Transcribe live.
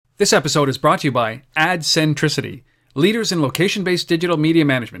This episode is brought to you by AdCentricity, leaders in location-based digital media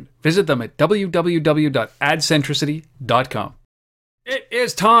management. Visit them at www.adcentricity.com. It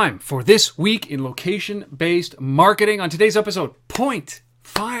is time for This Week in Location-Based Marketing. On today's episode, Point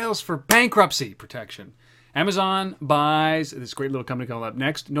files for bankruptcy protection. Amazon buys this great little company called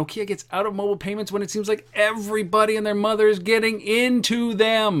UpNext. Nokia gets out of mobile payments when it seems like everybody and their mother is getting into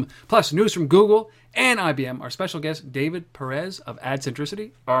them. Plus, news from Google and IBM. Our special guest, David Perez of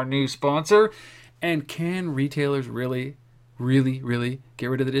AdCentricity, our new sponsor. And can retailers really get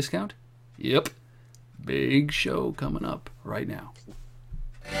rid of the discount? Yep. Big show coming up right now.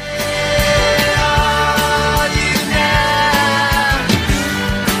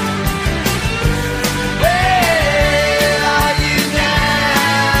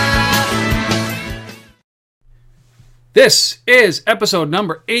 This is episode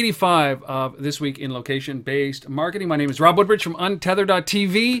number 85 of This Week in Location-Based Marketing. My name is Rob Woodbridge from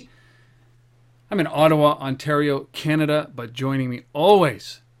Untether.tv. I'm in Ottawa, Ontario, Canada, but joining me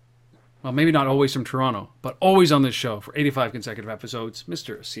always, well, maybe not always from Toronto, but always on this show for 85 consecutive episodes,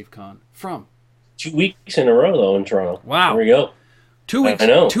 Mr. Asif Khan from... 2 weeks in a row, though, in Toronto. Wow. There we go. 2 weeks. I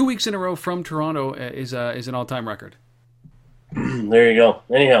know. 2 weeks in a row from Toronto is an all-time record. There you go.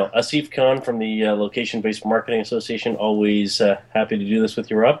 Anyhow, Asif Khan from the Location-Based Marketing Association. Always happy to do this with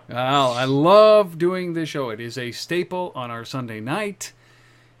you, Rob. Well, I love doing this show. It is a staple on our Sunday night.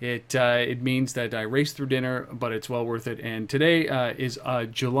 It means that I race through dinner, but it's well worth it. And today is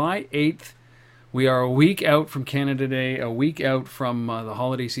July 8th. We are a week out from Canada Day, a week out from the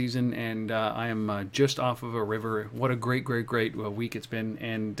holiday season, and I am just off of a river. What a great week it's been.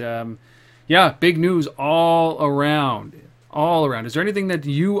 And yeah, big news all around. All around. Is there anything that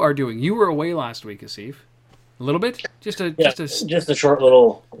you are doing? You were away last week, Asif. A little bit? Just a short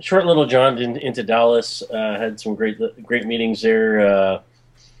little jaunt into Dallas. Had some great meetings there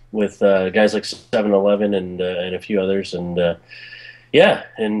with guys like 7-Eleven and a few others, and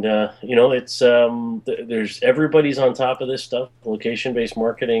it's there's everybody's on top of this stuff. Location-based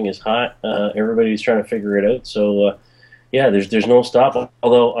marketing is hot. Everybody's trying to figure it out. So there's no stop.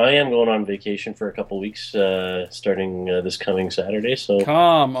 Although I am going on vacation for a couple of weeks, starting this coming Saturday. So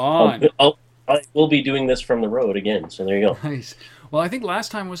come on, I will be doing this from the road again. So there you go. Nice. Well, I think last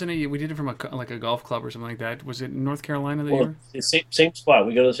time we did it from a golf club or something like that. Was it in North Carolina that you were? It's same spot.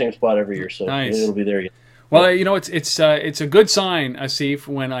 We go to the same spot every year, so nice. It'll be there again. Well, it's a good sign, Asif,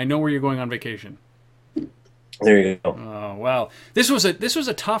 when I know where you're going on vacation. There you go. Oh wow, this was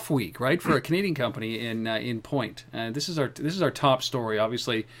a tough week, right, for a Canadian company in Point. This is our top story.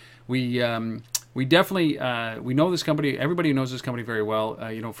 Obviously, we definitely we know this company. Everybody knows this company very well.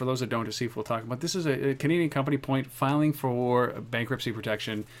 For those that don't, Asif will talk about. This is a Canadian company, Point, filing for bankruptcy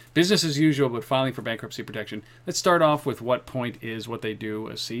protection. Business as usual, but filing for bankruptcy protection. Let's start off with what Point is, what they do.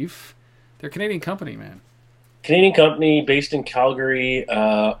 Asif, they're a Canadian company, man. Canadian company based in Calgary.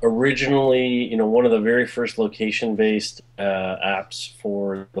 Originally, one of the very first location-based apps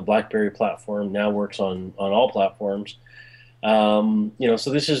for the BlackBerry platform. Now works on all platforms.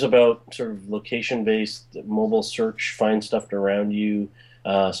 So this is about sort of location-based mobile search, find stuff around you,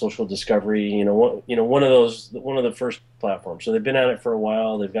 social discovery. One of the first platforms. So they've been at it for a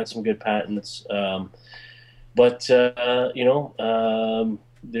while. They've got some good patents, but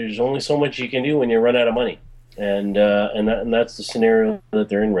there's only so much you can do when you run out of money. And that's the scenario that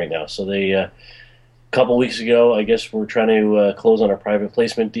they're in right now. So they, a couple weeks ago, I guess we're trying to close on a private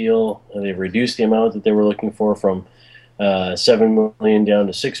placement deal. They've reduced the amount that they were looking for from $7 million down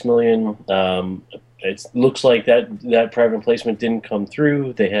to $6 million. It looks like that private placement didn't come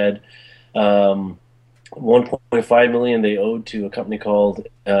through. They had $1.5 million they owed to a company called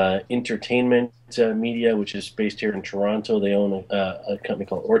Entertainment Media, which is based here in Toronto. They own a company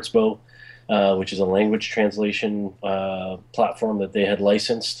called Ortsbo, which is a language translation platform that they had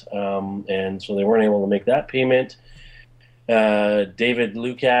licensed, and so they weren't able to make that payment. David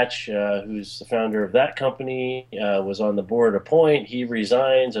Lukacs, who's the founder of that company, was on the board of Point. He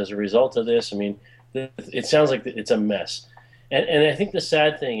resigns as a result of this. I mean, it sounds like it's a mess. And I think the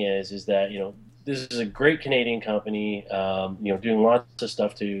sad thing is that, this is a great Canadian company, doing lots of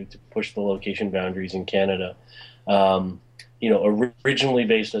stuff to push the location boundaries in Canada. Originally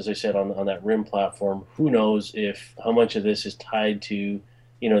based, as I said, on that RIM platform. Who knows how much of this is tied to,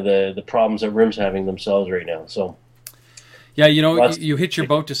 the problems that RIM's having themselves right now. So, yeah, you hitch your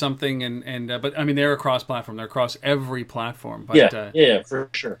boat to something, but I mean they're across platform. They're across every platform. But, yeah, for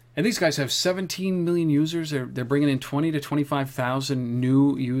sure. And these guys have 17 million users. They're bringing in 20 to 25,000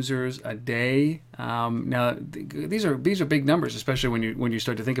 new users a day. Now these are big numbers, especially when you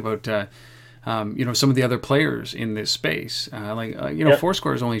start to think about some of the other players in this space.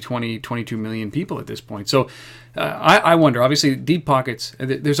 Foursquare is only 22 million people at this point. So I wonder, obviously, deep pockets,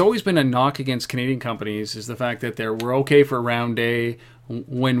 there's always been a knock against Canadian companies is the fact that we're okay for a round day.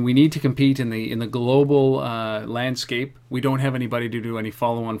 When we need to compete in the global landscape, we don't have anybody to do any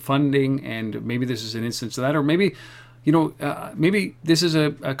follow-on funding, and maybe this is an instance of that, or maybe maybe this is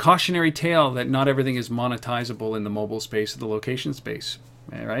a cautionary tale that not everything is monetizable in the mobile space or the location space,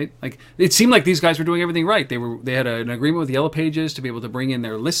 right? Like it seemed like these guys were doing everything right. They had an agreement with Yellow Pages to be able to bring in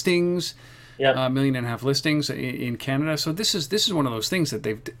their listings, 1.5 million listings in Canada. So this is one of those things that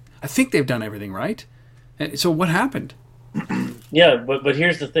I think they've done everything right. So what happened? Yeah, but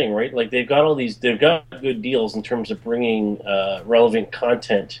here's the thing, right? Like they've got good deals in terms of bringing relevant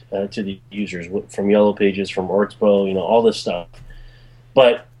content to the users from Yellow Pages, from Ortsbo, all this stuff.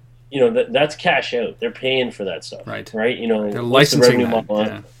 But that's cash out. They're paying for that stuff, right? They're licensing the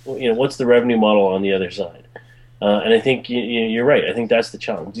revenue model what's the revenue model on the other side? And I think you're right. I think that's the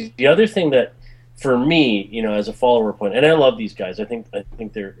challenge. The other thing that, for me, as a follower point, and I love these guys. I think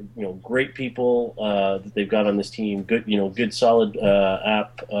they're great people that they've got on this team. Good solid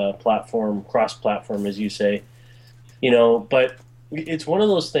app platform, cross-platform, as you say. But it's one of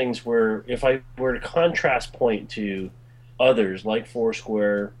those things where if I were to contrast point to others like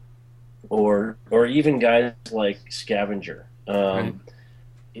Foursquare, or even guys like Scavenger, right.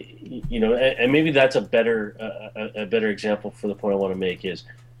 And maybe that's a better example for the point I want to make is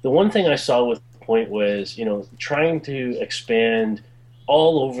the one thing I saw with Point was, trying to expand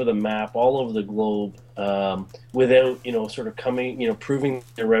all over the map, all over the globe, without, sort of proving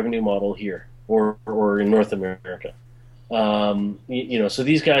their revenue model here or in North America. So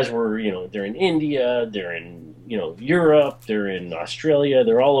these guys were, they're in India, they're in, Europe, they're in Australia,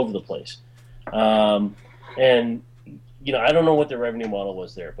 they're all over the place. And, I don't know what their revenue model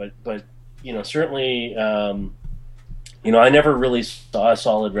was there, but certainly, I never really saw a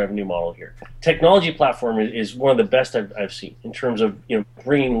solid revenue model here. Technology platform is one of the best I've seen in terms of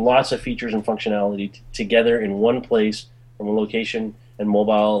bringing lots of features and functionality together in one place from a location and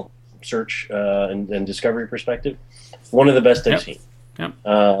mobile search and discovery perspective. One of the best I've seen. Yep.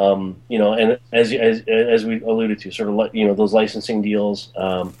 And as we alluded to, sort of those licensing deals.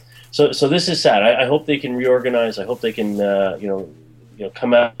 So this is sad. I hope they can reorganize. I hope they can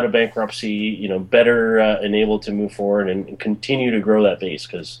come out of bankruptcy, better enabled to move forward and continue to grow that base.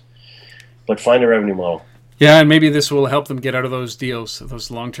 But find a revenue model. Yeah, and maybe this will help them get out of those deals,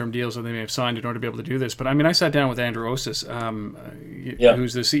 those long-term deals that they may have signed in order to be able to do this. But I sat down with Andrew Osis,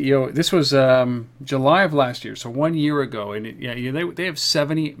 who's the CEO. This was July of last year, so 1 year ago, and they have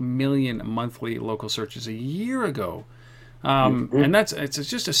 70 million monthly local searches a year ago, and it's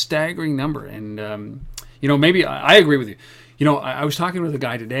just a staggering number. And maybe I agree with you. I was talking with a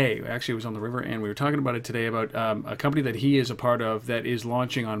guy today, actually it was on the river, and we were talking about it today about a company that he is a part of that is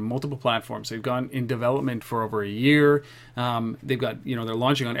launching on multiple platforms. They've gone in development for over a year. They've got, they're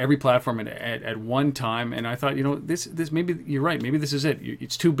launching on every platform at one time. And I thought, this maybe you're right. Maybe this is it.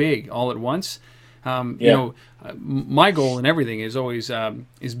 It's too big all at once. My goal in everything is always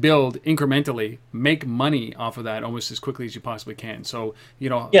is build incrementally, make money off of that almost as quickly as you possibly can. So,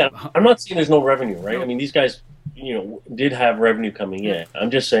 I'm not saying there's no revenue, right? No. I mean, these guys, did have revenue coming in.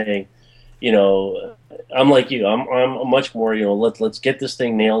 I'm just saying, I'm like you. I'm much more, let's get this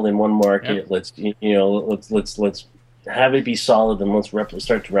thing nailed in one market. Yep. Let's have it be solid, and let's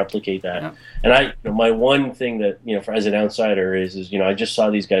start to replicate that. Yep. And my one thing that as an outsider is I just saw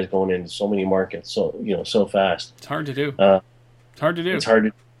these guys going into so many markets so fast. It's hard to do. It's hard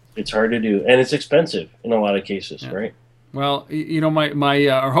to do, and it's expensive in a lot of cases, right? Well, my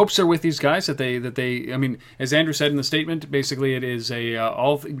our hopes are with these guys that they. I mean, as Andrew said in the statement, basically it is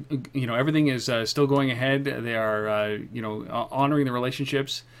everything is still going ahead. They are honoring the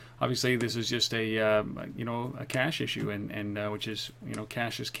relationships. Obviously, this is just a cash issue, and which is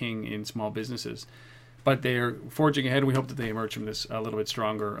cash is king in small businesses. But they are forging ahead. We hope that they emerge from this a little bit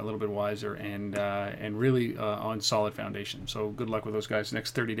stronger, a little bit wiser, and really on solid foundation. So good luck with those guys. The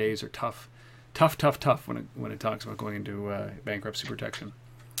next 30 days are tough when it talks about going into bankruptcy protection.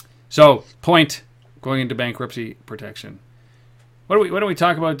 So Point going into bankruptcy protection. Why don't we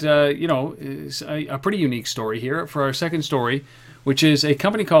talk about a pretty unique story here for our second story, which is a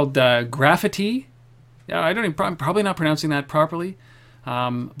company called Grafiti. I'm probably not pronouncing that properly.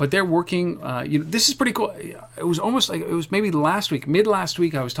 But they're working. This is pretty cool. It was almost like it was maybe mid last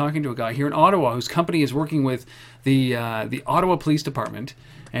week. I was talking to a guy here in Ottawa whose company is working with the Ottawa Police Department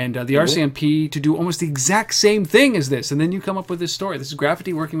and the RCMP to do almost the exact same thing as this. And then you come up with this story. This is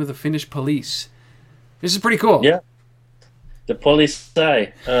Grafiti working with the Finnish police. This is pretty cool. Yeah, The police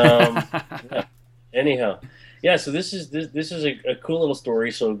eye. Yeah. Anyhow, yeah. So this is a cool little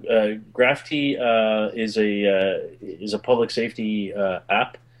story. So Grafty is a public safety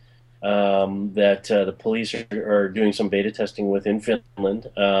app that the police are doing some beta testing with in Finland,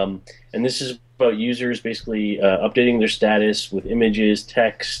 and this is about users basically updating their status with images,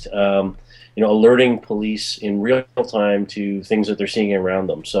 text. Alerting police in real time to things that they're seeing around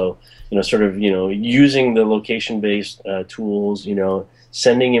them. So, sort of, using the location-based tools,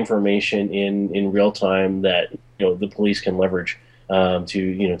 sending information in real time that the police can leverage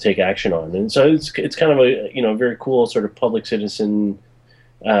to take action on. And so it's kind of a very cool sort of public citizen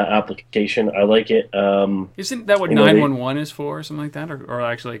application. I like it. Isn't that what 911 is for, or something like that, or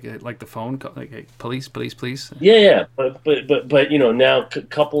actually like the phone, like hey, police, please? Yeah. But now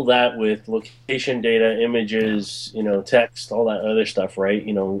couple that with location data, images, text, all that other stuff, right?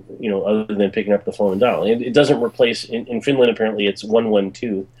 Other than picking up the phone and dial, it doesn't replace. In Finland, apparently, it's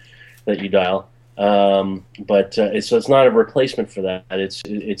 112 that you dial. So it's not a replacement for that.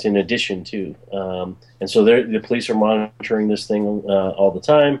 It's in addition to, and so the police are monitoring this thing all the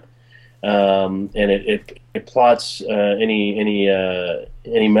time, and it plots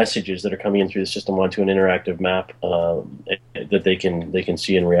any messages that are coming in through the system onto an interactive map that they can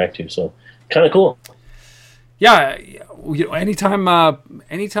see and react to. So kind of cool. Yeah,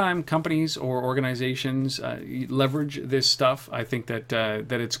 anytime companies or organizations leverage this stuff, I think that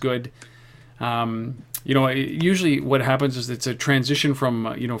it's good. Usually what happens is it's a transition from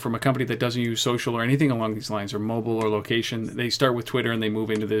a company that doesn't use social or anything along these lines, or mobile or location. They start with Twitter and they move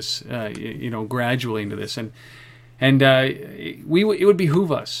into this, gradually into this. And it would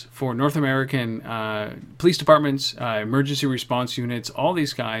behoove us for North American police departments, emergency response units, all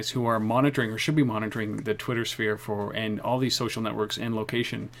these guys who are monitoring or should be monitoring the Twitter sphere and all these social networks and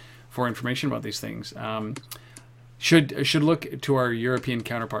location for information about these things. Should look to our European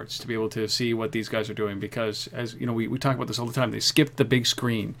counterparts to be able to see what these guys are doing, because as we talk about this all the time. They skipped the big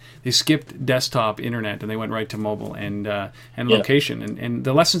screen, they skipped desktop internet, and they went right to mobile and location. And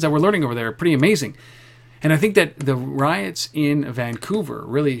the lessons that we're learning over there are pretty amazing. And I think that the riots in Vancouver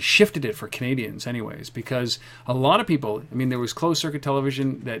really shifted it for Canadians anyways, because a lot of people, there was closed circuit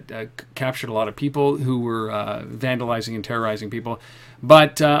television that captured a lot of people who were vandalizing and terrorizing people.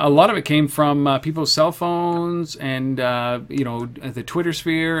 But a lot of it came from people's cell phones and, the Twitter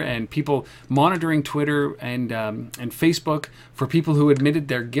sphere, and people monitoring Twitter and Facebook for people who admitted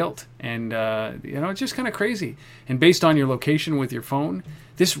their guilt. And, it's just kind of crazy. And based on your location with your phone,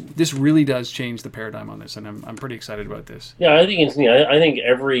 this really does change the paradigm on this. And I'm pretty excited about this. Yeah, I think it's neat. I think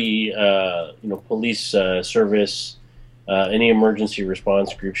every, police service, any emergency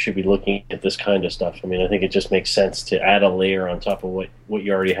response group should be looking at this kind of stuff. I think it just makes sense to add a layer on top of what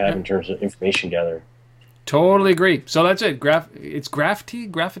you already have in terms of information gathering. Totally agree. So that's it. It's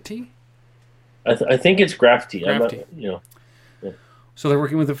Grafty? I think it's Grafty. Yeah. So they're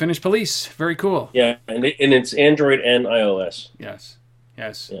working with the Finnish police. Very cool. Yeah, and it's Android and iOS. Yes.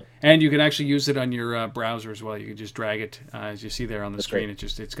 Yeah. And you can actually use it on your browser as well. You can just drag it, as you see there on the screen.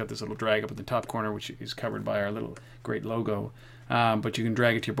 Right. It's got this little drag up in the top corner, which is covered by our little great logo. But you can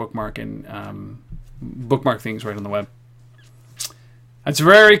drag it to your bookmark and bookmark things right on the web. That's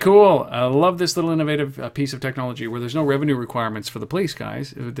very cool. I love this little innovative piece of technology where there's no revenue requirements for the police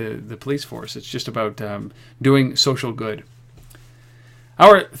guys, the police force. It's just about doing social good.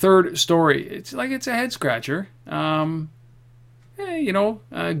 Our third story, it's a head scratcher.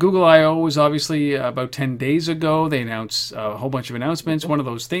 Google I/O was obviously about 10 days ago. They announced a whole bunch of announcements. One of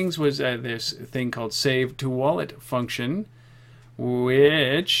those things was this thing called Save to Wallet function,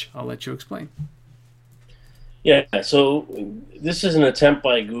 which I'll let you explain. Yeah, so this is an attempt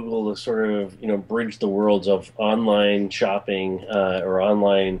by Google to sort of, bridge the worlds of online shopping or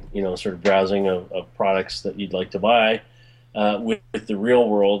online, sort of browsing of products that you'd like to buy. With the real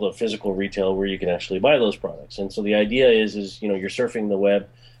world of physical retail where you can actually buy those products. And so the idea is you're surfing the web,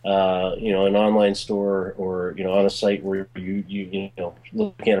 an online store or, on a site where you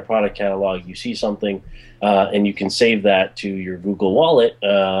looking at a product catalog, you see something, and you can save that to your Google Wallet.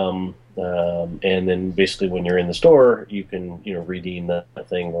 And then basically when you're in the store, you can, redeem that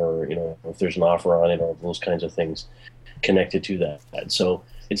thing, or, if there's an offer on it, or those kinds of things connected to that. So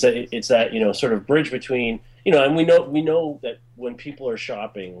it's that, sort of bridge between, and we know that when people are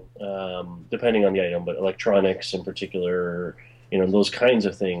shopping, depending on the item, but electronics in particular, those kinds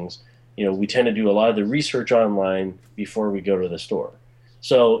of things, we tend to do a lot of the research online before we go to the store.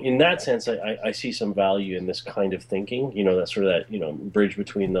 So in that sense, I see some value in this kind of thinking. That sort of bridge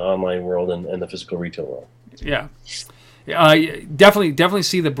between the online world and the physical retail world. Yeah. Definitely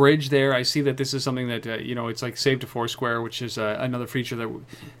see the bridge there. I see that this is something that it's like Save to Foursquare, which is another feature that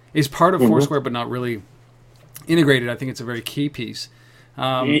is part of Foursquare but not really integrated. I think it's a very key piece.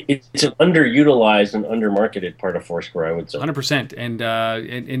 It's an underutilized and undermarketed part of Foursquare, I would say. 100%, and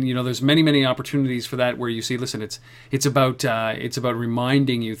there's many opportunities for that where you see, listen, it's about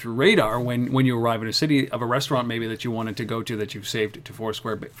reminding you through Radar when you arrive in a city of a restaurant maybe that you wanted to go to that you've saved to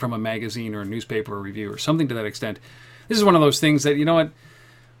Foursquare from a magazine or a newspaper or review or something to that extent. This is one of those things that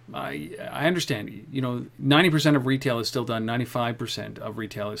I understand. 90% of retail is still done. 95% of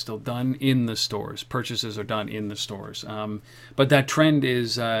retail is still done in the stores. Purchases are done in the stores. But that trend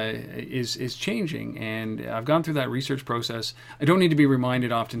is changing, and I've gone through that research process. I don't need to be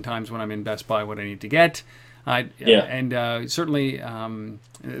reminded oftentimes when I'm in Best Buy what I need to get. Certainly,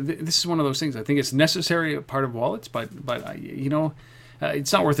 this is one of those things. I think it's necessary, a part of wallets, but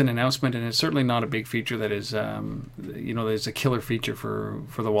it's not worth an announcement, and it's certainly not a big feature that is, there's a killer feature for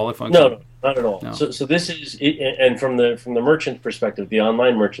the wallet function. No, not at all. No. So this is, and from the merchant perspective, the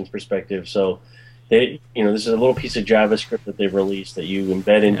online merchant's perspective. So this is a little piece of JavaScript that they've released that you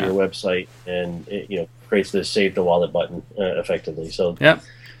embed into your website, and it creates this Save the Wallet button effectively. So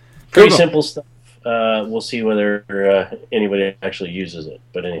pretty simple stuff. We'll see whether anybody actually uses it.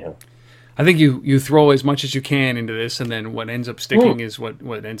 But anyhow. I think you throw as much as you can into this, and then what ends up sticking is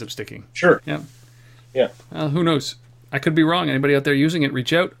what ends up sticking. Sure. Yeah. Who knows? I could be wrong. Anybody out there using it,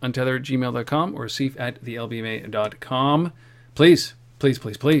 reach out, untether@gmail.com or seif@thelbma.com. Please,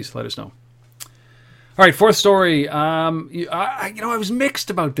 let us know. All right, fourth story. I was mixed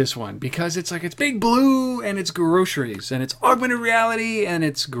about this one because it's Big Blue and it's groceries, and it's augmented reality and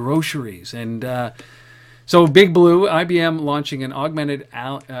it's groceries, and so Big Blue, IBM launching an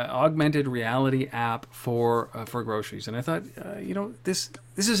augmented reality app for groceries, and I thought, this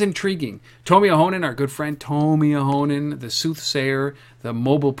is intriguing. Tomi Ahonen, our good friend Tomi Ahonen, the soothsayer, the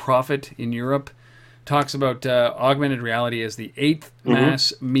mobile prophet in Europe, talks about augmented reality as the eighth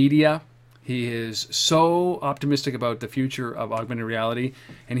mass media. He is so optimistic about the future of augmented reality,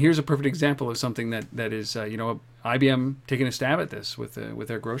 and here's a perfect example of something that is, IBM taking a stab at this with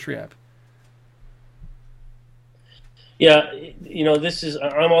their grocery app. Yeah,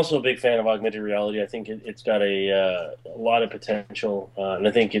 I'm also a big fan of augmented reality. I think it's got a lot of potential, and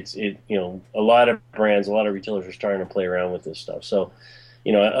I think a lot of brands, a lot of retailers are starting to play around with this stuff. So,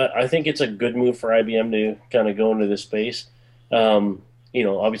 I think it's a good move for IBM to kind of go into this space.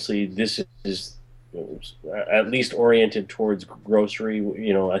 Obviously this is at least oriented towards grocery.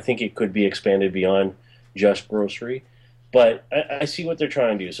 I think it could be expanded beyond just grocery. But I see what they're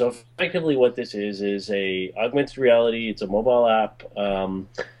trying to do. So effectively what this is a augmented reality. It's a mobile app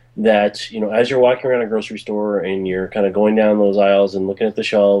that, as you're walking around a grocery store and you're kind of going down those aisles and looking at the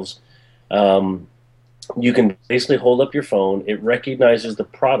shelves, you can basically hold up your phone. It recognizes the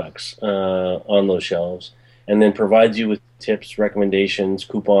products on those shelves and then provides you with tips, recommendations,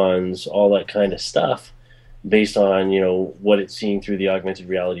 coupons, all that kind of stuff based on, what it's seeing through the augmented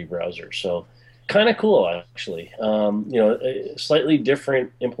reality browser. So kind of cool, actually. A slightly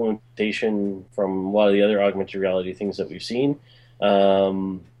different implementation from a lot of the other augmented reality things that we've seen.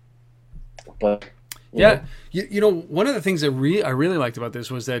 But one of the things that I really liked about this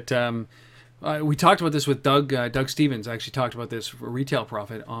was that we talked about this with Doug Stevens. I actually talked about this for Retail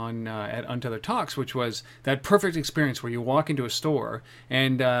Profit on at Untethered Talks, which was that perfect experience where you walk into a store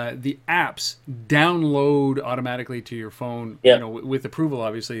and the apps download automatically to your phone, with approval,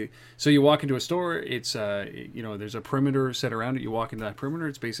 obviously. So you walk into a store, it's there's a perimeter set around it. You walk into that perimeter,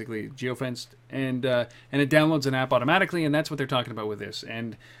 it's basically geofenced, and it downloads an app automatically, and that's what they're talking about with this.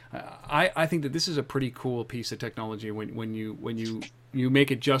 And I think that this is a pretty cool piece of technology when you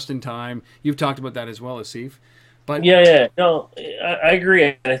make it just in time. You've talked about that as well, Asif. But no, I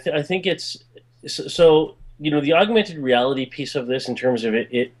agree. I think it's so. The augmented reality piece of this, in terms of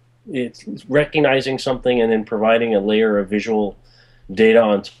it's recognizing something and then providing a layer of visual data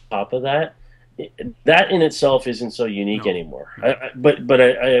on top of that. That in itself isn't so unique anymore. But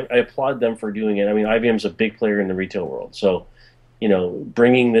I applaud them for doing it. I mean, IBM's a big player in the retail world, so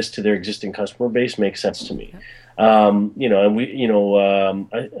bringing this to their existing customer base makes sense to me. And we, I don't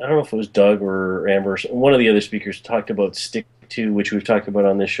know if it was Doug or Amber, one of the other speakers talked about Stick To, which we've talked about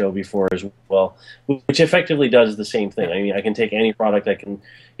on this show before as well, which effectively does the same thing. I mean, I can take any product, I can,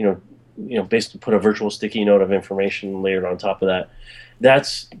 basically put a virtual sticky note of information layered on top of that.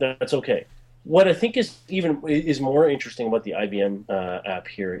 That's okay. What I think is more interesting about the IBM app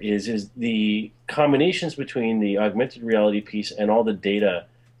here is the combinations between the augmented reality piece and all the data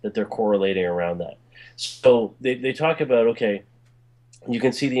that they're correlating around that. So they talk about, okay, you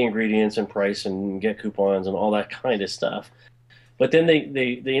can see the ingredients and price and get coupons and all that kind of stuff. But then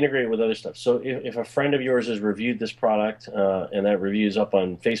they integrate it with other stuff. So if a friend of yours has reviewed this product and that review is up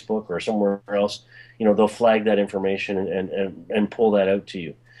on Facebook or somewhere else, they'll flag that information and pull that out to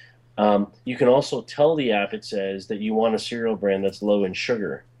you. You can also tell the app, it says, that you want a cereal brand that's low in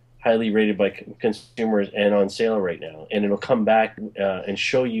sugar, highly rated by consumers, and on sale right now. And it'll come back and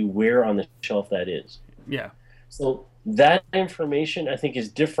show you where on the shelf that is. Yeah. So that information, I think, is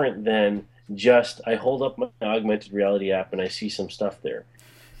different than just I hold up my augmented reality app and I see some stuff there.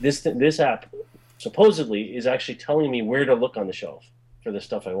 This app supposedly is actually telling me where to look on the shelf for the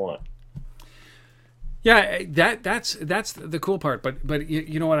stuff I want. Yeah, that's the cool part. But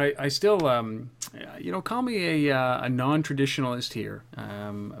you know what? I still call me a non-traditionalist here.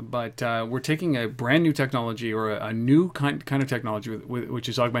 But we're taking a brand new technology or a new kind of technology which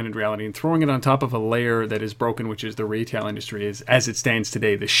is augmented reality and throwing it on top of a layer that is broken, which is the retail industry as it stands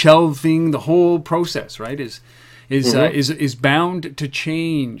today. The shelving, the whole process, right, is bound to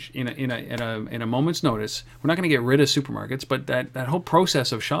change in a moment's notice. We're not going to get rid of supermarkets, but that whole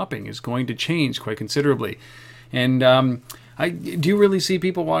process of shopping is going to change quite considerably. And do you really see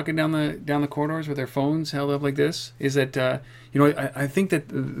people walking down the corridors with their phones held up like this? Is that I think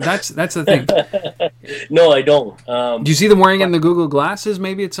that's the thing. No, I don't. Do you see them wearing in the Google glasses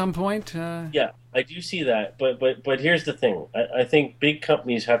maybe at some point? Yeah, I do see that, but here's the thing. I think big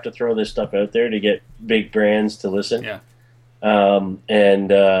companies have to throw this stuff out there to get big brands to listen. Yeah. And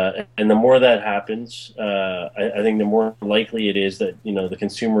the more that happens, I think the more likely it is that the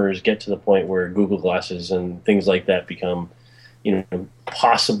consumers get to the point where Google glasses and things like that become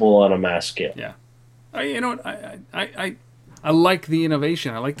possible on a mass scale. Yeah. I like the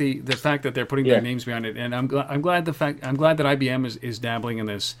innovation. I like the fact that they're putting their names behind it, and I'm glad that IBM is dabbling in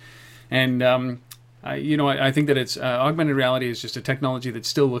this. And I think that it's augmented reality is just a technology that's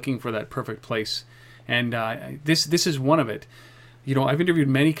still looking for that perfect place, and this is one of it. I've interviewed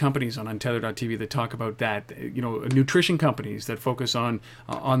many companies on Untether.tv that talk about that. Nutrition companies that focus on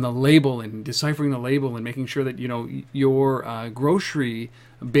the label and deciphering the label and making sure that your grocery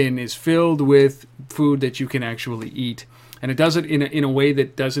bin is filled with food that you can actually eat. And it does it in a way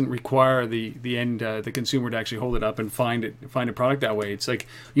that doesn't require the consumer to actually hold it up and find a product that way. It's like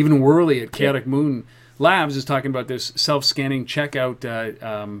even Worley at Chaotic Moon Labs is talking about this self-scanning checkout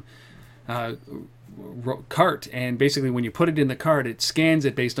cart, and basically when you put it in the cart, it scans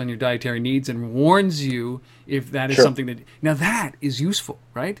it based on your dietary needs and warns you if that is something that. Now that is useful,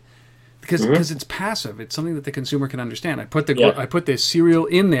 right? Because it's passive. It's something that the consumer can understand. I put this cereal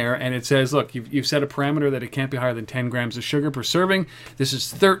in there, and it says, look, you've set a parameter that it can't be higher than 10 grams of sugar per serving. This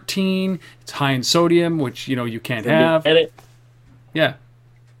is 13. It's high in sodium, which you can't have. Edit. Yeah.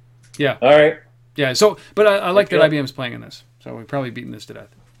 All right. Yeah. So, but I like that IBM's playing in this. So we've probably beaten this to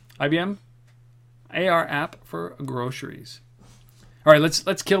death. IBM, AR app for groceries. All right,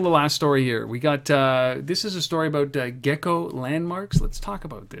 let's kill the last story here. We got this is a story about Gecko Landmarks. Let's talk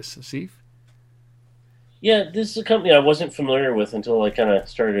about this, Asif. Yeah, this is a company I wasn't familiar with until I kind of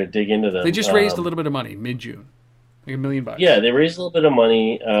started to dig into them. They just raised a little bit of money mid-June, like $1 million. Yeah, they raised a little bit of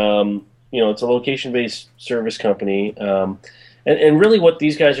money. It's a location-based service company, and really what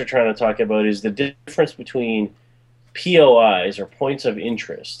these guys are trying to talk about is the difference between POIs or points of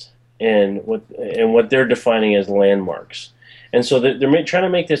interest and what they're defining as landmarks. And so they're trying to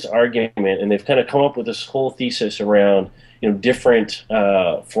make this argument, and they've kind of come up with this whole thesis around different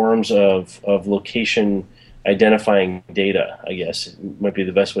forms of location identifying data, I guess might be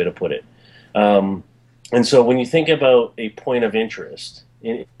the best way to put it. And so when you think about a point of interest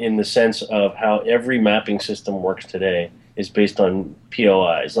in the sense of how every mapping system works today is based on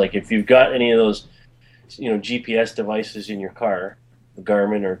POIs. Like if you've got any of those GPS devices in your car, the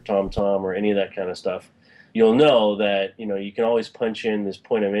Garmin or TomTom or any of that kind of stuff, you'll know that you can always punch in this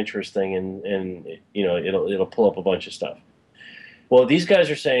point of interest thing and it'll pull up a bunch of stuff. Well, these guys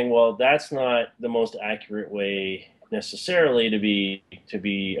are saying, well, that's not the most accurate way necessarily to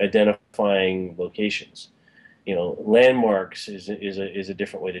be identifying locations. Landmarks is a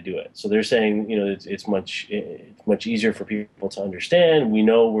different way to do it. So they're saying it's much easier for people to understand. We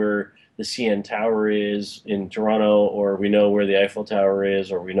know where the CN Tower is in Toronto, or we know where the Eiffel Tower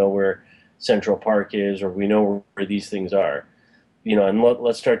is, or we know where Central Park is, or we know where these things are, and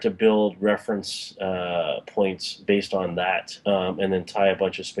let's start to build reference points based on that, and then tie a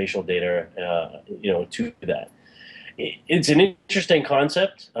bunch of spatial data, to that. It's an interesting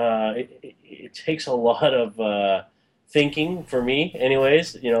concept. It takes a lot of thinking for me,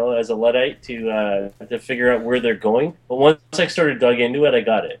 anyways. As a Luddite, to figure out where they're going. But once I started dug into it, I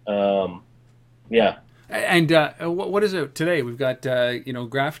got it. Yeah. And what is it today? We've got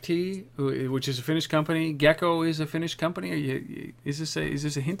Graph Tea, which is a Finnish company. Gecko is a Finnish company. Is this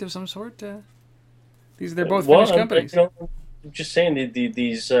a hint of some sort? They're both Well, Finnish companies. I'm just saying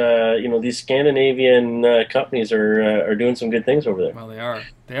these Scandinavian companies are doing some good things over there. Well, they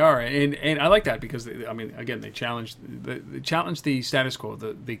are, and I like that because I mean, again, they challenge the status quo,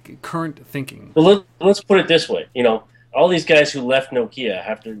 the current thinking. But let's put it this way. All these guys who left Nokia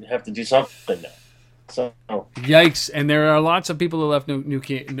have to do something now. So Yikes! And there are lots of people who left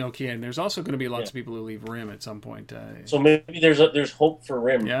Nokia, and there's also going to be lots of people who leave RIM at some point. So maybe there's hope for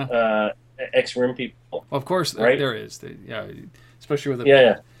RIM. Yeah. Ex-RIM people. Of course, right? There is. Especially with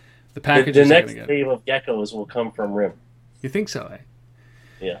the packages. The next wave of geckos will come from RIM. You think so, eh?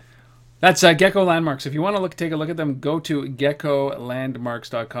 Yeah. That's Gecko Landmarks. If you want to take a look at them, go to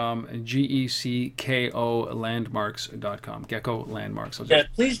geckolandmarks.com, GECKO landmarks.com. Gecko Landmarks. Yeah,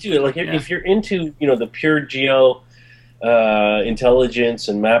 please do it. If you're into the pure geo intelligence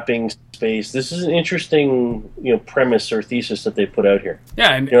and mapping space, this is an interesting premise or thesis that they put out here.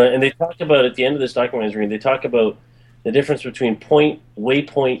 Yeah, and they talk about at the end of this document I was reading, they talk about the difference between point,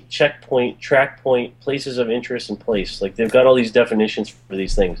 waypoint, checkpoint, track point, places of interest, and place. Like they've got all these definitions for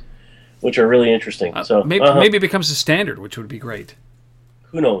these things, which are really interesting. So maybe it becomes a standard, which would be great.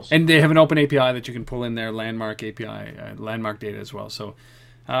 Who knows? And they have an open API that you can pull in their landmark API, landmark data as well. So,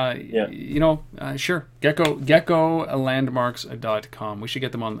 sure. Geckolandmarks.com. We should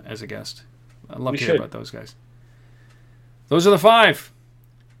get them on as a guest. I'd love to hear about those guys. Those are the five.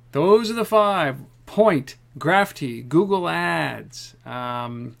 Point, GraphT, Google Ads,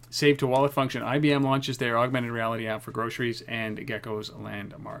 Save to Wallet function. IBM launches their augmented reality app for groceries, and Gecko's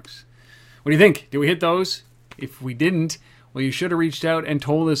Landmarks. What do you think? Did we hit those? If we didn't, well, you should have reached out and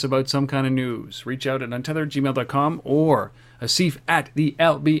told us about some kind of news. Reach out at untethered@gmail.com or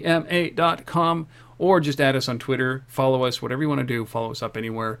asif@thelbma.com, or just add us on Twitter. Follow us, whatever you want to do. Follow us up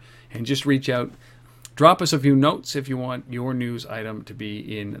anywhere and just reach out. Drop us a few notes if you want your news item to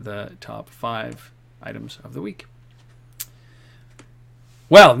be in the top 5 items of the week.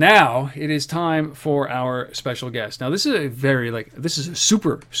 Well, now it is time for our special guest. Now, this is a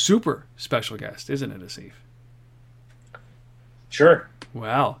super, super special guest, isn't it, Asif? Sure.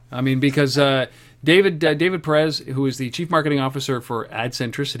 Well, I mean, because David Perez, who is the Chief Marketing Officer for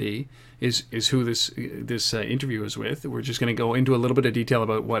AdCentricity, is who this interview is with. We're just going to go into a little bit of detail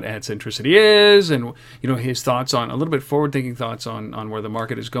about what AdCentricity is, and his thoughts on a little bit forward-thinking thoughts on where the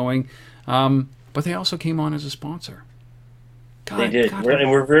market is going. But they also came on as a sponsor. They did,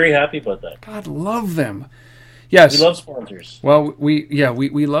 and we're very happy about that. God, love them. Yes, we love sponsors. Well,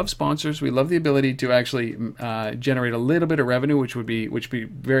 we love sponsors. We love the ability to actually generate a little bit of revenue, which would be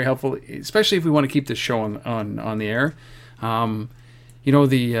very helpful, especially if we want to keep this show on the air. The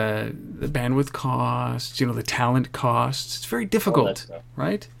bandwidth costs, the talent costs. It's very difficult,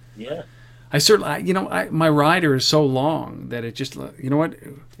 right? Yeah. I certainly, my rider is so long that it just, what,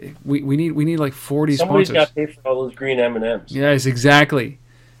 we need like 40 Somebody's sponsors. Somebody's got to pay for all those green M&Ms. Yes, exactly.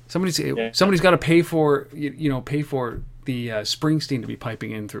 Somebody's got to pay for pay for the Springsteen to be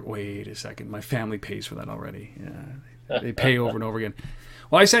piping in through. Wait a second, my family pays for that already. Yeah, they pay over and over again.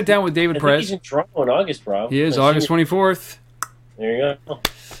 Well, I sat down with David Perez. He's in Toronto in August, Rob. He is August 24th. There you go.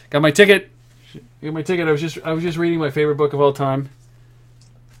 Got my ticket. I was just reading my favorite book of all time.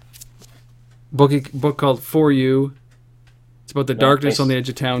 Book called For You. It's about the Darkness on the Edge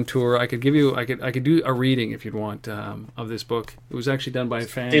of Town tour. I could do a reading if you'd want of this book. It was actually done by a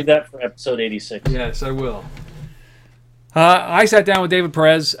fan. Save that for episode 86. Yes, I will. I sat down with David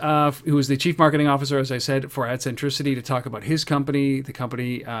Perez, who is the Chief Marketing Officer, as I said, for AdCentricity, to talk about his company, the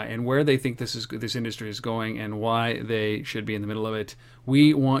company, and where they think this industry is going and why they should be in the middle of it.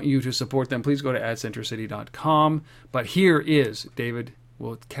 We want you to support them. Please go to adcentricity.com. But here is David.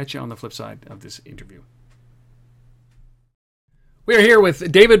 We'll catch you on the flip side of this interview. We are here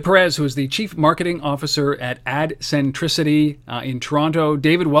with David Perez, who is the Chief Marketing Officer at AdCentricity in Toronto.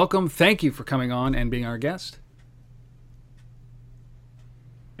 David, welcome. Thank you for coming on and being our guest.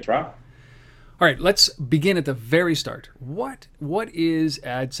 Thanks, Rob. All right, let's begin at the very start. What is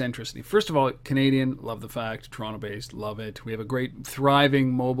AdCentricity? First of all, Canadian, love the fact. Toronto-based, love it. We have a great,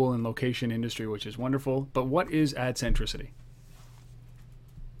 thriving mobile and location industry, which is wonderful. But what is AdCentricity?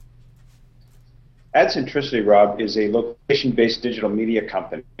 AdCentricity, Rob, is a location-based digital media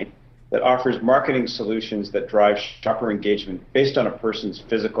company that offers marketing solutions that drive shopper engagement based on a person's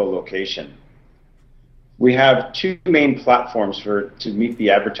physical location. We have two main platforms to meet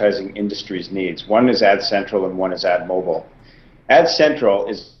the advertising industry's needs. One is Ad Central and one is Ad Mobile. Ad Central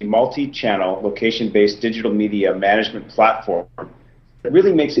is a multi-channel, location-based digital media management platform that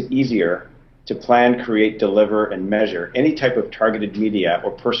really makes it easier to plan, create, deliver, and measure any type of targeted media or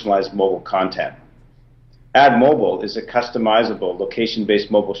personalized mobile content. Ad Mobile is a customizable,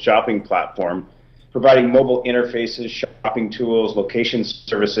 location-based mobile shopping platform providing mobile interfaces, shopping tools, location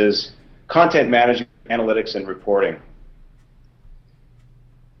services, content management, analytics, and reporting.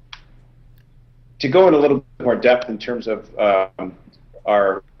 To go in a little bit more depth in terms of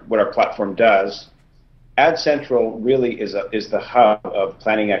what our platform does, Ad Central really is the hub of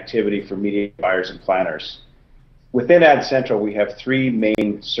planning activity for media buyers and planners. Within Ad Central, we have three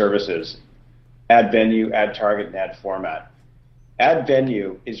main services: Ad Venue, Ad Target, and Ad Format. Ad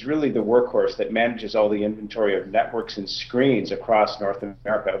Venue is really the workhorse that manages all the inventory of networks and screens across North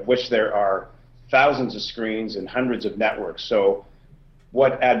America, of which there are thousands of screens and hundreds of networks. So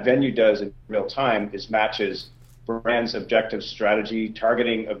what Ad Venue does in real time is matches brands' objective strategy,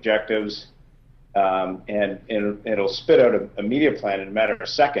 targeting objectives, and it'll spit out a media plan in a matter of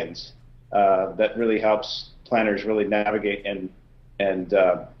seconds that really helps planners really navigate and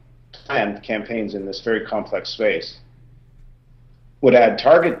plan campaigns in this very complex space. What Ad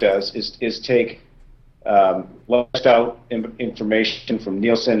Target does is take lifestyle information from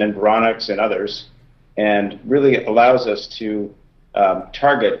Nielsen and Veronix and others, and really allows us to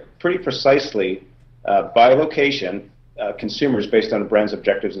target pretty precisely by location consumers based on a brand's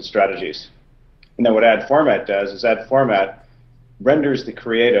objectives and strategies. And then what Ad Format does is Ad Format renders the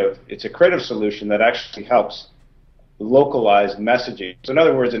creative. It's a creative solution that actually helps localize messaging. So in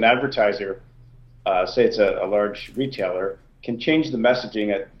other words, an advertiser, say it's a large retailer, can change the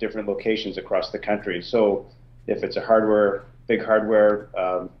messaging at different locations across the country. So if it's a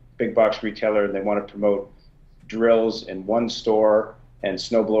big box retailer, and they want to promote drills in one store and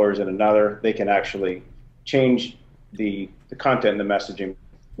snowblowers in another, they can actually change the content and the messaging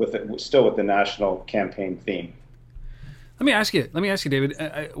still with the national campaign theme. Let me ask you, David,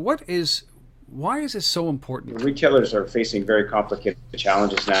 why is this so important? Retailers are facing very complicated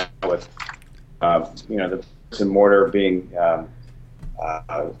challenges now with the bricks and mortar being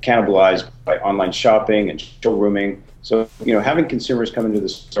cannibalized by online shopping and showrooming. So, having consumers come into the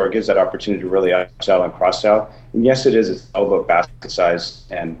store gives that opportunity to really upsell and cross-sell. And yes, it's all about basket size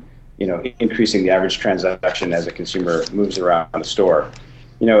and, increasing the average transaction as a consumer moves around the store.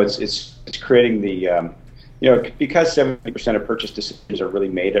 It's creating the, because 70% of purchase decisions are really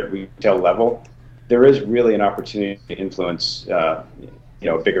made at retail level, there is really an opportunity to influence, a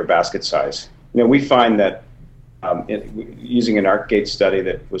bigger basket size. We find that using an ArcGate study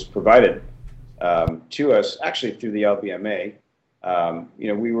that was provided to us actually through the LBMA,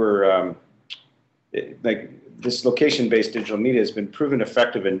 we were this location-based digital media has been proven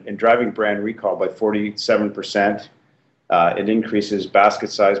effective in driving brand recall by 47%. It increases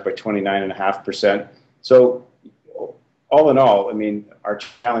basket size by 29.5%. So all in all, our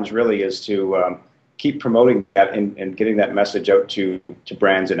challenge really is to keep promoting that and getting that message out to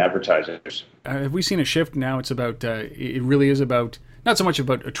brands and advertisers. Have we seen a shift now? It's about, it really is about, not so much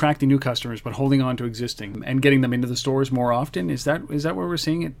about attracting new customers, but holding on to existing and getting them into the stores more often. Is that where we're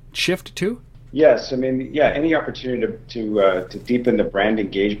seeing it shift to? Yes, any opportunity to deepen the brand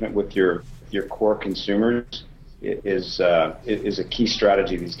engagement with your core consumers is a key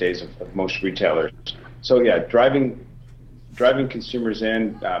strategy these days of most retailers. So yeah, driving consumers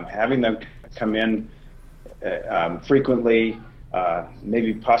in, having them come in frequently,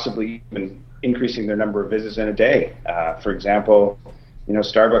 maybe possibly even increasing their number of visits in a day. For example,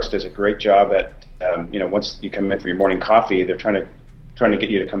 Starbucks does a great job at once you come in for your morning coffee, they're trying to get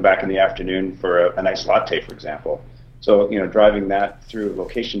you to come back in the afternoon for a nice latte, for example. So driving that through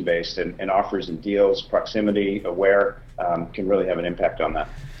location-based and offers and deals, proximity aware, can really have an impact on that.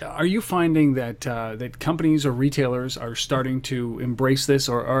 Are you finding that that companies or retailers are starting to embrace this,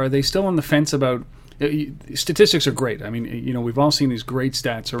 or are they still on the fence about? Statistics are great. We've all seen these great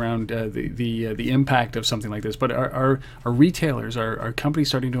stats around the impact of something like this. But are retailers, are companies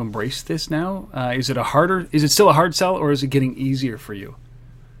starting to embrace this now? Is it still a hard sell, or is it getting easier for you?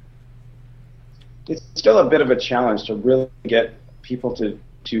 It's still a bit of a challenge to really get people to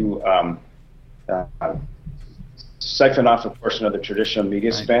siphon off a portion of the traditional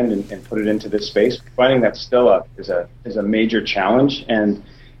media spend and put it into this space. Finding that still is a major challenge, and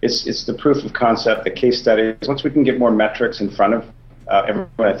it's the proof of concept, the case studies. Once we can get more metrics in front of everyone,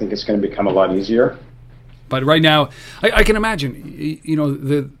 I think it's going to become a lot easier. But right now, I can imagine,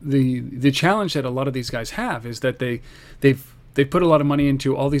 the challenge that a lot of these guys have is that they've they've put a lot of money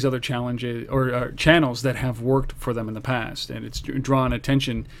into all these other challenges or channels that have worked for them in the past, and it's drawn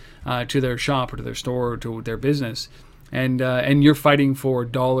attention to their shop or to their store or to their business, and you're fighting for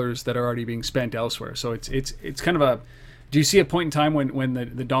dollars that are already being spent elsewhere. So it's kind of a. Do you see a point in time when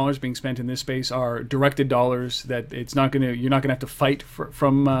the dollars being spent in this space are directed dollars that you're not gonna have to fight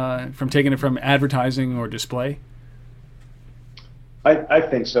from taking it from advertising or display? I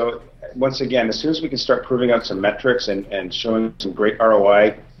think so. Once again, as soon as we can start proving out some metrics and showing some great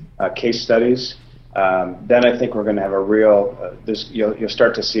ROI case studies, then I think we're going to have a real. You'll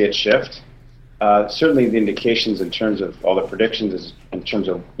start to see it shift. Certainly, the indications in terms of all the predictions, in terms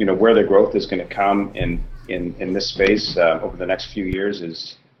of where the growth is going to come in this space over the next few years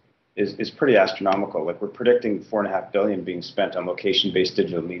is pretty astronomical. Like, we're predicting $4.5 billion being spent on location-based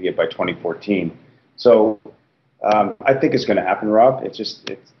digital media by 2014. So I think it's going to happen, Rob. It's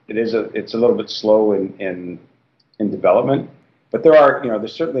a little bit slow in development, but there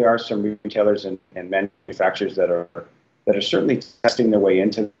certainly are some retailers and manufacturers that are certainly testing their way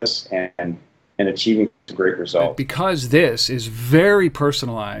into this and achieving great results. Because this is very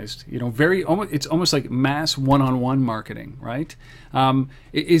personalized, it's almost like mass one-on-one marketing, right?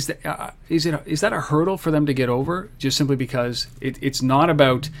 Is that a hurdle for them to get over? Just simply because it's not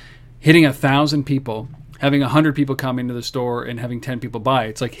about hitting 1,000 people, having 100 people come into the store and having 10 people buy.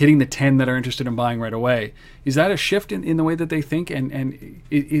 It's like hitting the 10 that are interested in buying right away. Is that a shift in the way that they think, and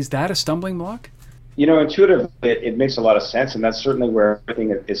is that a stumbling block? Intuitively, it makes a lot of sense, and that's certainly where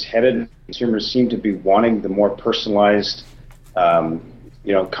everything is headed. Consumers seem to be wanting the more personalized,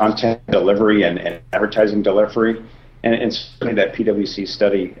 content delivery and advertising delivery, and certainly that PwC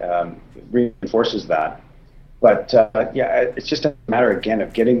study reinforces that. But it's just a matter again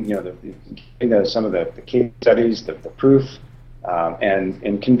of getting some of the case studies, the proof,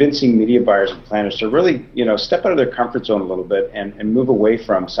 and convincing media buyers and planners to really step out of their comfort zone a little bit and move away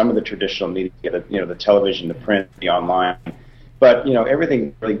from some of the traditional media, the television, the print, the online. But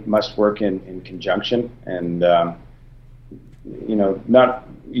everything really must work in conjunction, and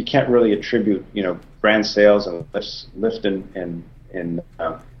you can't really attribute brand sales and lift in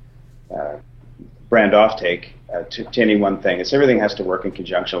brand offtake to any one thing. Everything has to work in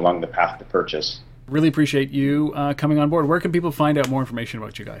conjunction along the path to purchase. Really appreciate you coming on board. Where can people find out more information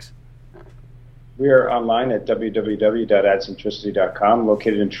about you guys? We are online at www.adcentricity.com,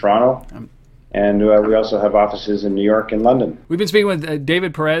 located in Toronto. And we also have offices in New York and London. We've been speaking with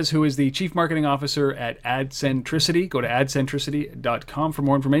David Perez, who is the Chief Marketing Officer at AdCentricity. Go to adcentricity.com for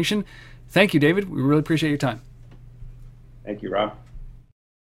more information. Thank you, David. We really appreciate your time. Thank you, Rob.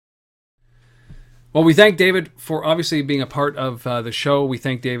 Well, we thank David for obviously being a part of the show. We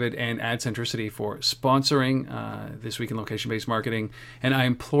thank David and AdCentricity for sponsoring This Week in Location-Based Marketing. And I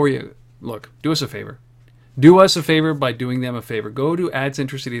implore you, look, do us a favor. Do us a favor by doing them a favor. Go to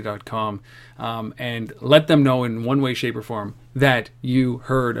adcentricity.com and let them know in one way, shape, or form that you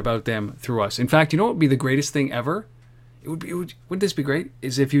heard about them through us. In fact, what would be the greatest thing ever? Wouldn't this be great?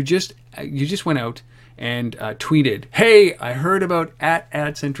 Is if you just went out and tweeted, "Hey, I heard about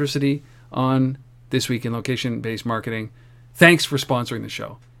AdCentricity on This Week in Location-Based Marketing. Thanks for sponsoring the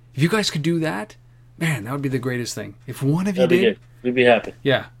show." If you guys could do that, man, that would be the greatest thing. If one of you did, we'd be happy.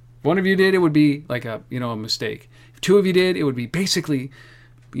 Yeah. If one of you did, it would be like a mistake. If two of you did, it would be basically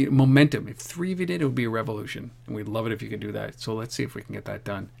momentum. If three of you did, it would be a revolution. And we'd love it if you could do that. So let's see if we can get that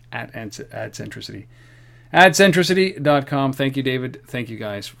done at AdCentricity. AdCentricity.com. Thank you, David. Thank you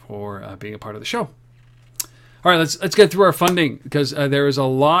guys for being a part of the show. All right, let's get through our funding, because there is a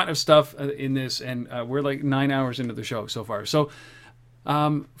lot of stuff in this, and we're like 9 hours into the show so far. So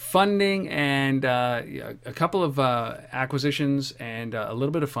funding and a couple of acquisitions and a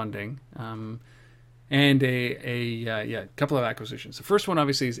little bit of funding, and a couple of acquisitions. The first one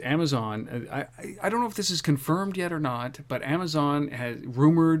obviously is Amazon. I don't know if this is confirmed yet or not, but Amazon has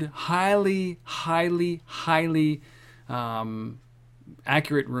rumored highly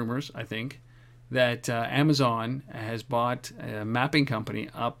accurate rumors, I think, that Amazon has bought a mapping company,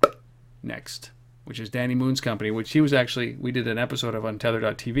 UpNext, which is Danny Moon's company, which we did an episode of on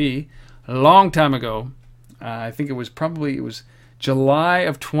Tether.tv a long time ago. I think it was July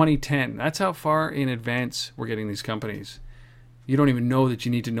of 2010. That's how far in advance we're getting these companies. You don't even know that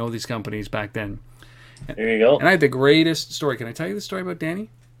you need to know these companies back then. There you go. And I had the greatest story. Can I tell you the story about Danny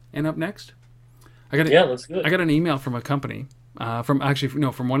and UpNext? Let's do it. I got an email from a company.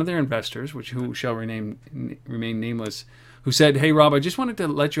 From one of their investors, who shall remain nameless, who said, "Hey Rob, I just wanted to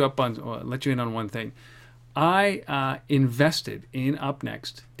let you in on one thing. I invested in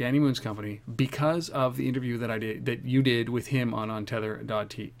UpNext, Danny Moon's company, because of the interview that you did with him on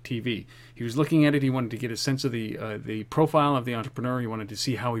Untether.tv. He was looking at it. He wanted to get a sense of the profile of the entrepreneur. He wanted to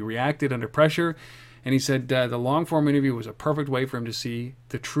see how he reacted under pressure. And he said the long form interview was a perfect way for him to see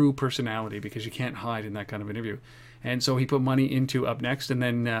the true personality, because you can't hide in that kind of interview. And so he put money into UpNext, and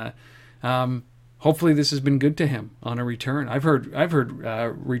then hopefully this has been good to him on a return. I've heard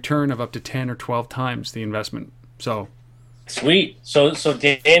return of up to 10 or 12 times the investment. So sweet. So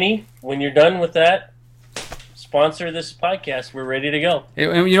Danny, when you're done with that, sponsor this podcast. We're ready to go.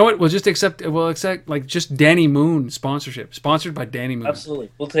 And you know what? We'll accept like just Danny Moon sponsorship, sponsored by Danny Moon.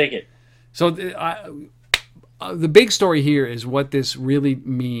 Absolutely, we'll take it. So the big story here is what this really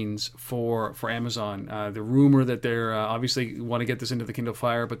means for Amazon. The rumor that they're obviously want to get this into the Kindle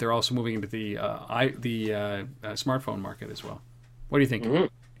Fire, but they're also moving into the smartphone market as well. What do you think? Mm-hmm. You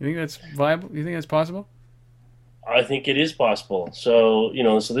think that's viable? You think that's possible? I think it is possible. So,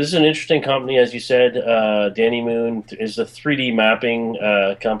 so this is an interesting company, as you said. Danny Moon is a 3D mapping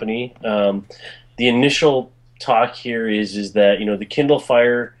company. The initial talk here is that, the Kindle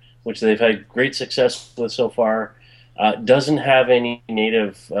Fire, which they've had great success with so far, doesn't have any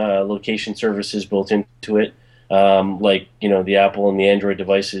native location services built into it, like the Apple and the Android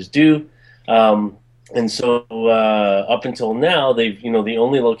devices do. And so up until now, they've the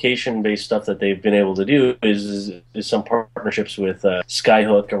only location-based stuff that they've been able to do is some partnerships with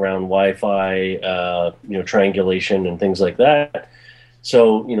Skyhook around Wi-Fi, triangulation and things like that.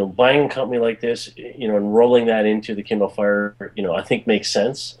 So, buying a company like this, and rolling that into the Kindle Fire, I think makes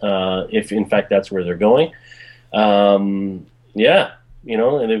sense, if in fact that's where they're going. Yeah,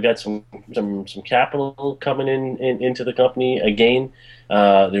 and they've got some capital coming into the company. Again,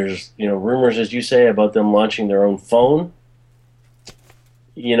 there's, rumors, as you say, about them launching their own phone.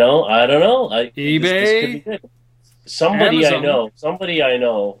 I don't know. eBay? This could be good. Somebody Amazon. I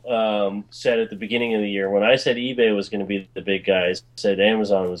know said at the beginning of the year, when I said eBay was going to be the big guys, said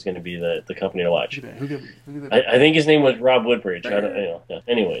Amazon was going to be the company to watch. I think his name was Rob Woodbridge. I don't, yeah.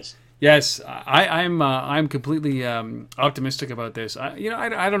 Anyways. Yes, I'm completely optimistic about this.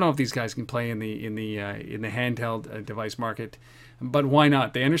 I don't know if these guys can play in the handheld device market, but why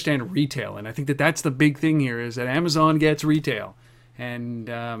not? They understand retail, and I think that's the big thing here, is that Amazon gets retail. And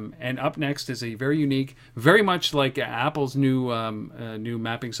UpNext is a very unique, very much like Apple's new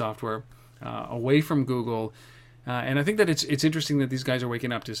mapping software, away from Google. And I think that it's interesting that these guys are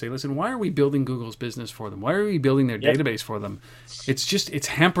waking up to say, listen, why are we building Google's business for them? Why are we building their database for them? It's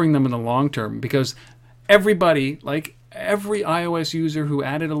hampering them in the long term, because everybody, like every iOS user who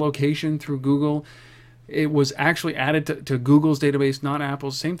added a location through Google, it was actually added to Google's database, not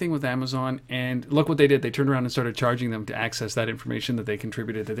Apple's. Same thing with Amazon. And look what they did. They turned around and started charging them to access that information that they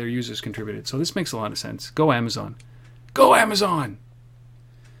contributed, that their users contributed. So this makes a lot of sense. Go Amazon. Go Amazon.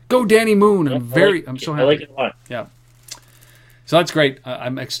 Go Danny Moon. I'm so happy. I like it a lot. Yeah. So that's great.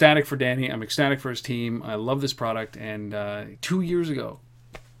 I'm ecstatic for Danny. I'm ecstatic for his team. I love this product. And 2 years ago,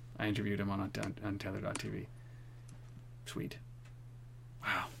 I interviewed him on Tether.tv. Sweet.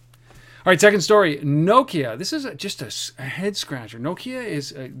 Wow. All right, second story. Nokia. This is just a head scratcher. Nokia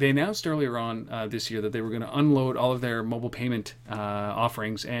is. They announced earlier on this year that they were going to unload all of their mobile payment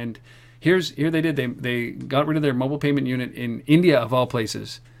offerings, and here they did. They got rid of their mobile payment unit in India, of all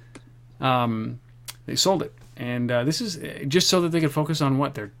places. They sold it, and this is just so that they could focus on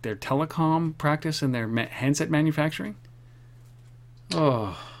what their telecom practice and their handset manufacturing.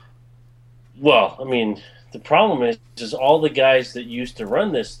 Oh. Well, I mean, the problem is all the guys that used to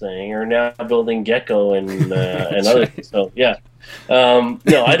run this thing are now building Gecko and other things. So, yeah.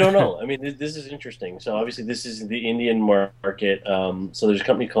 No, I don't know. I mean, this is interesting. So, obviously, this is the Indian market. So, there's a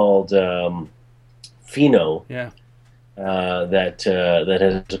company called Fino that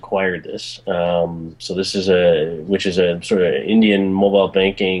has acquired this. So, this is which is a sort of Indian mobile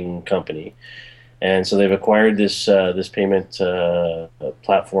banking company. And so they've acquired this payment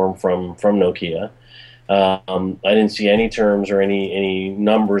platform from Nokia. I didn't see any terms or any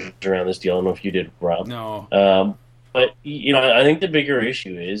numbers around this deal. I don't know if you did, Rob. No. But I think the bigger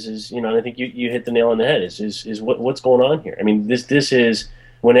issue is I think you hit the nail on the head. Is what's going on here? I mean, this is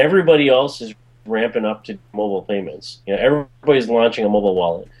when everybody else is ramping up to mobile payments. Everybody's launching a mobile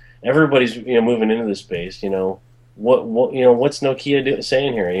wallet. Everybody's moving into this space. What's Nokia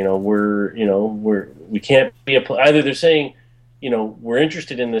saying here? We can't be either they're saying, we're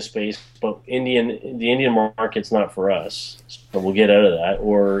interested in this space, but the Indian market's not for us, so we'll get out of that,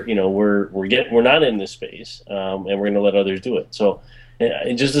 or we're not in this space, and we're going to let others do it. So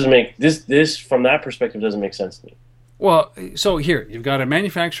it just doesn't make this from that perspective doesn't make sense to me. Well, so here you've got a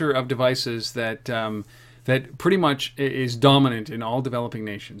manufacturer of devices that that pretty much is dominant in all developing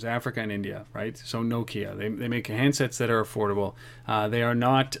nations, Africa and India, right? So Nokia, they make handsets that are affordable. They are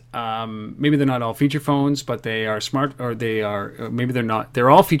not, maybe they're not all feature phones, but they are smart, or they are, maybe they're not,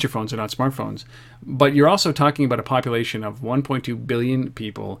 they're all feature phones, they're not smartphones. But you're also talking about a population of 1.2 billion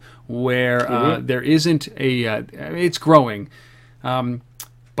people where there isn't it's growing.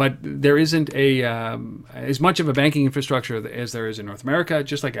 But there isn't as much of a banking infrastructure as there is in North America,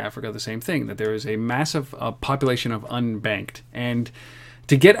 just like Africa, the same thing, that there is a massive population of unbanked. And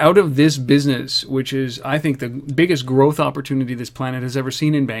to get out of this business, which is, I think, the biggest growth opportunity this planet has ever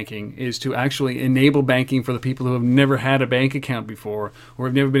seen in banking, is to actually enable banking for the people who have never had a bank account before or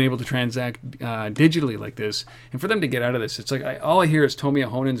have never been able to transact digitally like this. And for them to get out of this, it's like all I hear is Tomi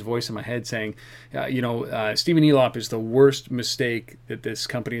Ahonen's voice in my head saying, Stephen Elop is the worst mistake that this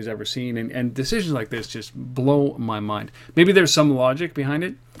company has ever seen. And decisions like this just blow my mind. Maybe there's some logic behind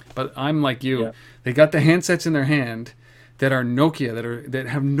it, but I'm like you. Yeah. They got the handsets in their hand that are Nokia, that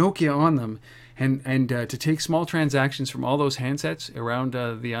have Nokia on them, and to take small transactions from all those handsets around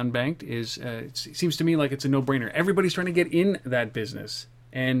the unbanked it seems to me like it's a no-brainer. Everybody's trying to get in that business,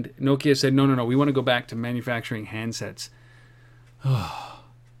 and Nokia said, no, we want to go back to manufacturing handsets. I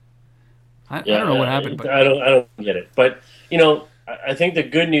don't know what happened, but I don't get it. But I think the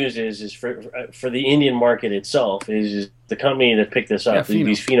good news is for the Indian market itself is the company that picked this up.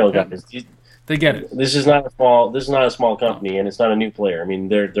 These Fino guys. They get it. This is not a small company, and it's not a new player. I mean,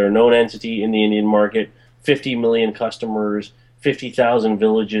 they're a known entity in the Indian market. 50 million customers, 50,000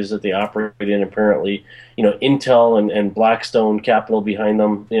 villages that they operate in. Apparently, Intel and Blackstone Capital behind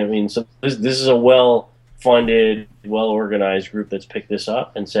them. So this is a well-funded, well-organized group that's picked this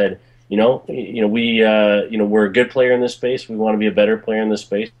up and said, we're a good player in this space. We want to be a better player in this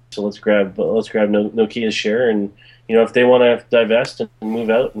space. So let's grab Nokia's share, and if they want to divest and move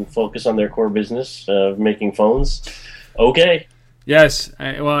out and focus on their core business of making phones, okay. Yes,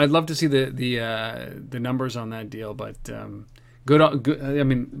 I'd love to see the numbers on that deal, but good. I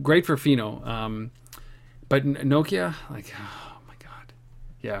mean, great for Fino, but Nokia, oh my god,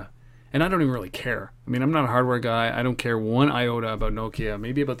 yeah. And I don't even really care. I mean, I'm not a hardware guy. I don't care one iota about Nokia,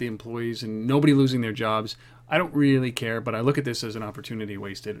 maybe about the employees and nobody losing their jobs. I don't really care, but I look at this as an opportunity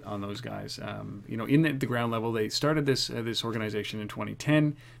wasted on those guys. In the ground level, they started this organization in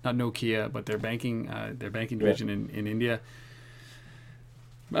 2010, not Nokia, but their banking division in India.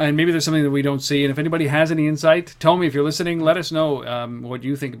 And maybe there's something that we don't see. And if anybody has any insight, tell me if you're listening. Let us know what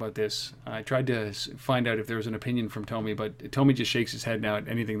you think about this. I tried to find out if there was an opinion from Tomi, but Tomi just shakes his head now at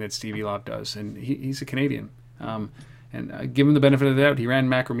anything that Steve Elop does. And he's a Canadian. And give him the benefit of the doubt. He ran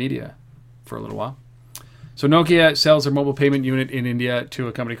Macromedia for a little while. So Nokia sells their mobile payment unit in India to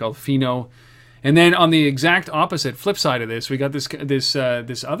a company called Fino. And then on the exact opposite flip side of this, we got this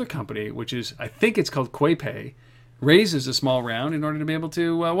other company, which is, I think it's called QuayPay, raises a small round in order to be able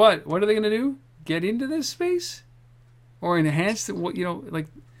to, what are they going to do? Get into this space? Or enhance, like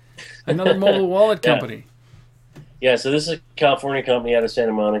another mobile wallet company? Yeah, so this is a California company out of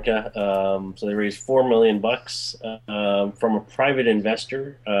Santa Monica. So they raised $4 million from a private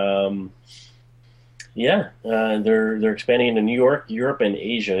investor. They're expanding into New York, Europe, and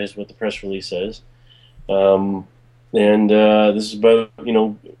Asia is what the press release says. This is about,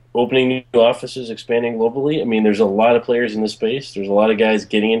 opening new offices, expanding globally. I mean, there's a lot of players in this space. There's a lot of guys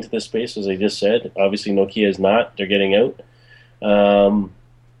getting into this space, as I just said. Obviously, Nokia is not. They're getting out.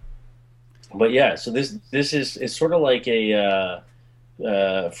 But yeah, so this is, it's sort of like a,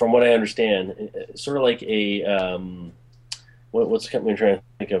 from what I understand, it's sort of like a, what's the company I'm trying to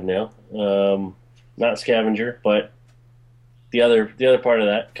think of now? Not Scavenger, but the other part of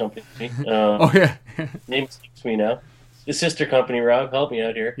that company. Name escapes me now. The sister company, Rob, help me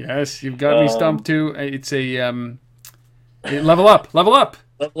out here. Yes, you've got me stumped too. It's a Level Up. Level Up.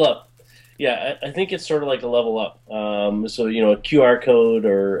 Level Up. Yeah, I think it's sort of like a Level Up. So a QR code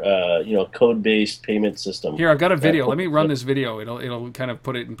or code-based payment system. Here, I've got a video. Let me run this video. It'll kind of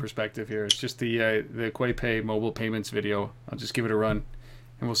put it in perspective here. It's just the QuayPay mobile payments video. I'll just give it a run,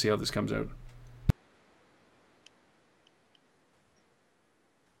 and we'll see how this comes out.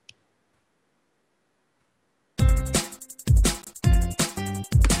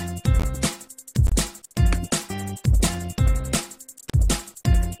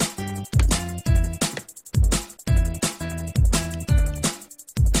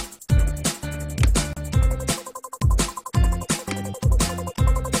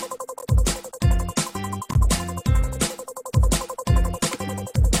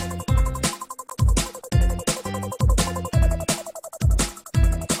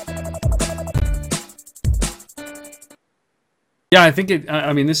 Yeah, I think it.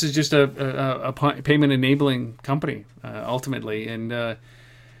 I mean, this is just a payment enabling company ultimately, and I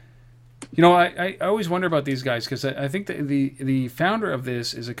always wonder about these guys because I think that the founder of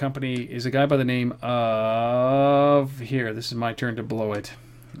this is a guy by the name of here. This is my turn to blow it.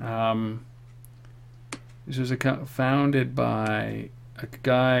 This was founded by a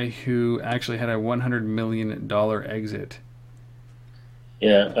guy who actually had a $100 million exit.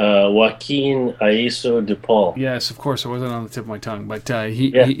 Yeah, Joaquin Aiso de Paul. Yes, of course, it wasn't on the tip of my tongue, but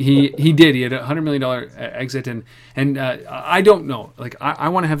he did. He had a $100 million exit, and I don't know. Like I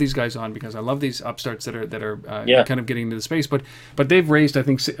want to have these guys on because I love these upstarts that are kind of getting into the space. But they've raised, I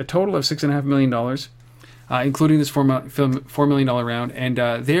think, a total of $6.5 million, including this $4 million round, and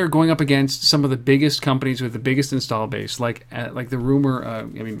they're going up against some of the biggest companies with the biggest install base, like the rumor. I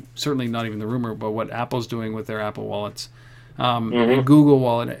mean, certainly not even the rumor, but what Apple's doing with their Apple wallets. And Google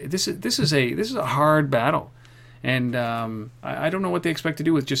Wallet. This is a hard battle, and I don't know what they expect to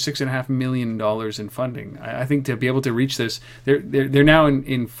do with just $6.5 million in funding. I think to be able to reach this, they're now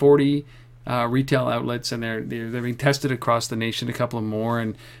in 40 retail outlets, and they're being tested across the nation. A couple of more,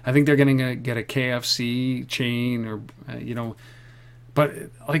 and I think they're going to get a KFC chain, or but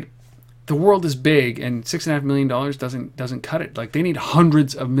like. The world is big, and $6.5 million doesn't cut it. Like they need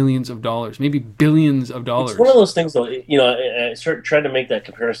hundreds of millions of dollars, maybe billions of dollars. It's one of those things, though. I tried to make that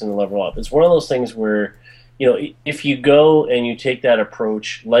comparison to level up. It's one of those things where, if you go and you take that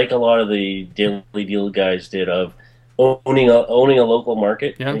approach, like a lot of the Daily Deal guys did, of owning a local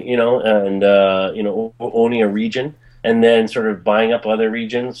market, and owning a region, and then sort of buying up other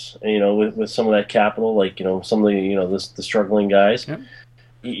regions, with some of that capital, like some of the struggling guys. Yep.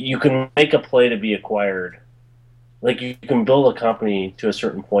 You can make a play to be acquired. Like you can build a company to a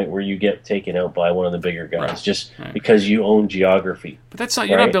certain point where you get taken out by one of the bigger guys, because you own geography. But that's not.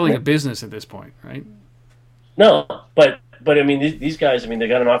 You're not building a business at this point, right? No, but I mean these guys. I mean they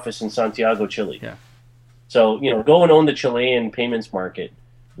got an office in Santiago, Chile. Yeah. So go and own the Chilean payments market,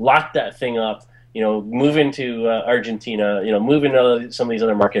 lock that thing up. Move into Argentina. Move into some of these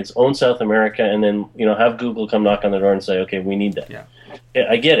other markets. Own South America, and then have Google come knock on the door and say, okay, we need that. Yeah.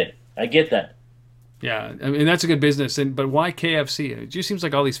 I get it. I get that. Yeah, I mean that's a good business, but why KFC? It just seems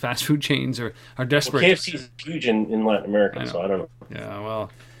like all these fast food chains are desperate. Well, KFC is huge in Latin America, so I don't know. Yeah,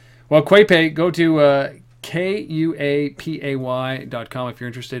 well, QuayPay, go to KUAPAY.com if you're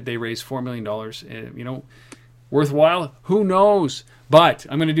interested. They raised $4 million. Worthwhile? Who knows? But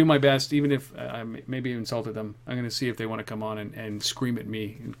I'm going to do my best, even if I maybe insulted them. I'm going to see if they want to come on and scream at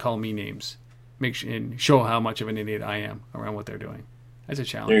me and call me names, and show how much of an idiot I am around what they're doing. That's a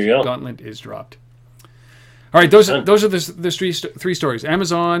challenge. There you go. Gauntlet is dropped. All right, those are the three stories.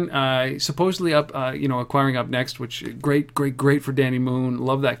 Amazon supposedly up, acquiring Up Next, which great for Danny Moon.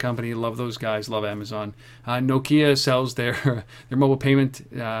 Love that company. Love those guys. Love Amazon. Nokia sells their mobile payment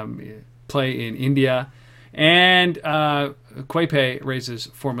play in India, and QuayPay raises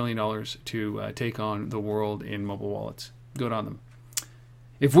 $4 million to take on the world in mobile wallets. Good on them.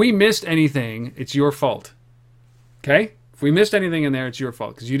 If we missed anything, it's your fault. Okay? If we missed anything in there, it's your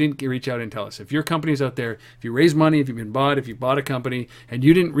fault because you didn't reach out and tell us. If your company's out there, if you raise money, if you've been bought, if you bought a company and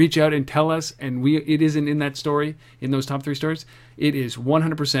you didn't reach out and tell us, and it isn't in that story, in those top 3 stories, it is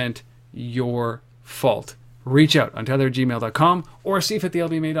 100% your fault. Reach out on tether@gmail.com or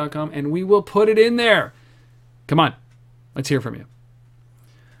sif@thelbma.com, and we will put it in there. Come on, let's hear from you.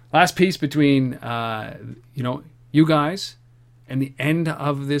 Last piece between you guys and the end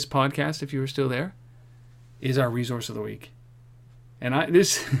of this podcast, if you were still there, is our resource of the week. And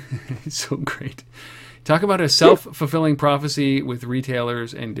this is so great. Talk about a self-fulfilling prophecy with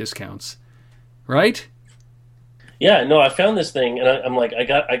retailers and discounts. Right? Yeah, no, I found this thing, and I'm like, I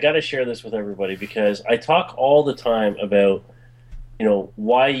got to share this with everybody because I talk all the time about,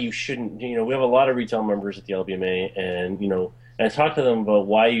 why you shouldn't, we have a lot of retail members at the LBMA, and I talk to them about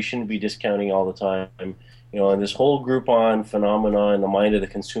why you shouldn't be discounting all the time. And this whole Groupon phenomenon in the mind of the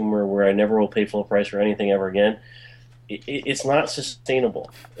consumer where I never will pay full price for anything ever again, it's not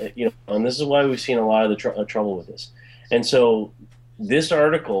sustainable. And this is why we've seen a lot of the trouble with this. And so this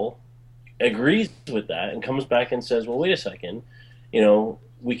article agrees with that and comes back and says, well, wait a second,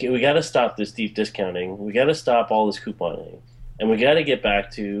 we got to stop this deep discounting. We got to stop all this couponing. And we got to get back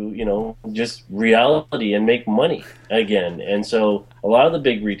to, just reality and make money again. And so a lot of the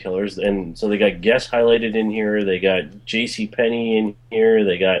big retailers, and so they got Guess highlighted in here. They got JCPenney in here.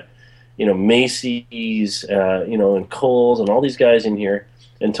 They got, Macy's, and Kohl's and all these guys in here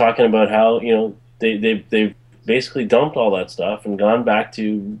and talking about how, they've basically dumped all that stuff and gone back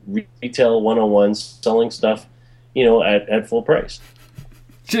to retail 101, selling stuff, at full price.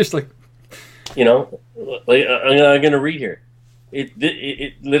 Just like, I'm going to read here.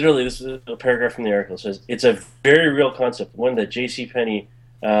 it literally, this is a paragraph from the article, says it's a very real concept, one that JCPenney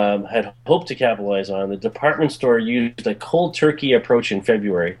had hoped to capitalize on. The department store used a cold turkey approach in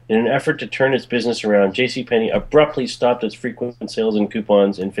February. In an effort to turn its business around, JCPenney abruptly stopped its frequent sales and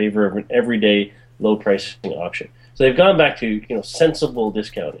coupons in favor of an everyday low pricing option. So they've gone back to sensible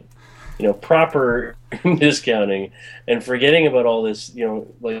discounting, proper discounting, and forgetting about all this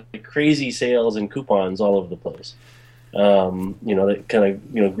like crazy sales and coupons all over the place. That kind of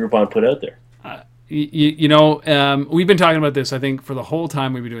Groupon put out there. We've been talking about this, I think, for the whole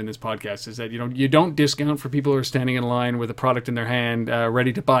time we've been doing this podcast, is that, you don't discount for people who are standing in line with a product in their hand,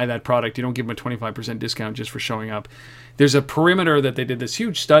 ready to buy that product. You don't give them a 25% discount just for showing up. There's a perimeter that they did this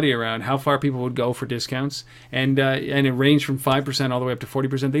huge study around how far people would go for discounts, and it ranged from 5% all the way up to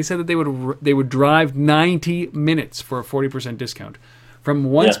 40%. They said that they would drive 90 minutes for a 40% discount. From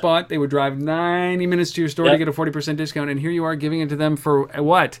one spot, they would drive 90 minutes to your store to get a 40% discount, and here you are giving it to them for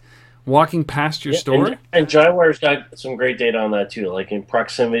what? Walking past your store? And Gywire's got some great data on that too, like in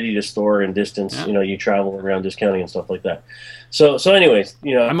proximity to store and distance, you travel around discounting and stuff like that. So anyways,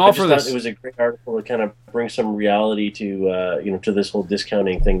 I'm all for this. It was a great article to kind of bring some reality to, to this whole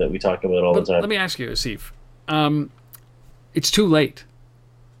discounting thing that we talk about all the time. Let me ask you, Asif, it's too late.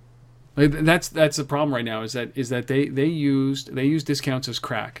 That's the problem right now, is that they use discounts as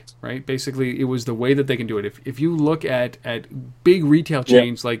crack, right? Basically, it was the way that they can do it. If you look at big retail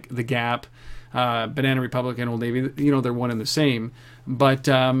chains like the Gap, Banana Republic, and Old Navy, they're one and the same, but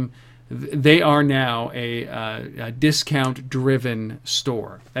they are now a discount-driven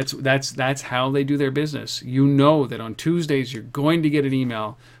store. That's how they do their business. You know that on Tuesdays you're going to get an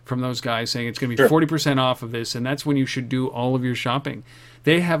email from those guys saying it's going to be 40% off of this, and that's when you should do all of your shopping.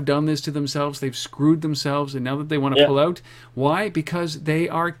 They have done this to themselves. They've screwed themselves, and now that they want to pull out, why? Because they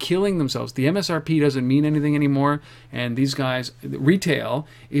are killing themselves. The MSRP doesn't mean anything anymore, and these guys, retail,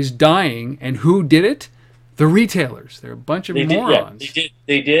 is dying. And who did it? The retailers. They're a bunch of morons.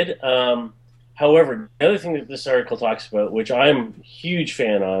 They did. However, the other thing that this article talks about, which I'm a huge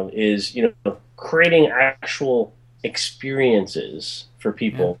fan of, is creating actual experiences for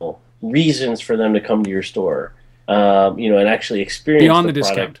people, reasons for them to come to your store. And actually experience beyond the product,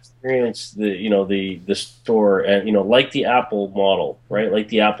 discount, experience the store, and like the Apple model, right? Like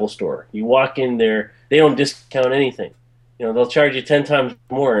the Apple store. You walk in there, they don't discount anything. They'll charge you 10 times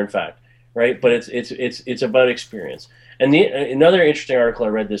more, in fact, right? But it's about experience. And another interesting article I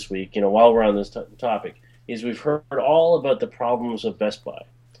read this week, while we're on this topic, is we've heard all about the problems of Best Buy.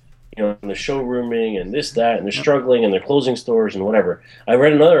 And the showrooming and this, that, and they're struggling and they're closing stores and whatever. I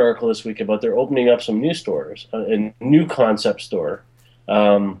read another article this week about they're opening up some new stores, a new concept store,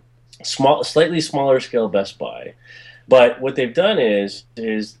 slightly smaller scale Best Buy. But what they've done is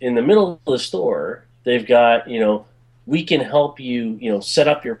in the middle of the store, they've got, we can help you, set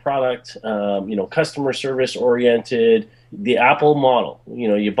up your product, customer service oriented, the Apple model.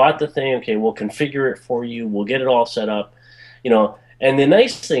 You bought the thing, okay, we'll configure it for you, we'll get it all set up, And the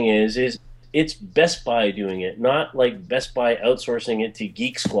nice thing is it's Best Buy doing it, not like Best Buy outsourcing it to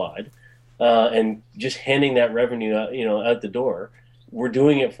Geek Squad and just handing that revenue out the door. We're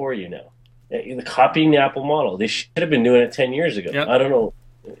doing it for you now. Copying the Apple model. They should have been doing it 10 years ago. Yep. I don't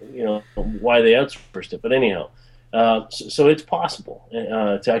know, why they outsourced it, but anyhow. So it's possible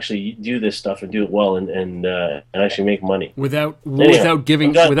to actually do this stuff and do it well and actually make money without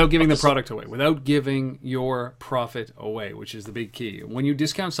giving the product away, without giving your profit away, which is the big key. When you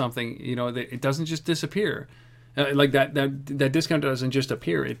discount something, it doesn't just disappear. Like that discount doesn't just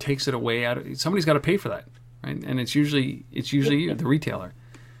appear. It takes it away somebody's got to pay for that, right? And it's usually you, the retailer.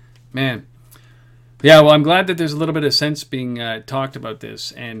 Man. Yeah, well, I'm glad that there's a little bit of sense being talked about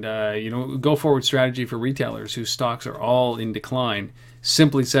this, and go forward strategy for retailers whose stocks are all in decline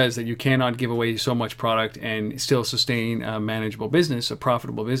simply says that you cannot give away so much product and still sustain a manageable business, a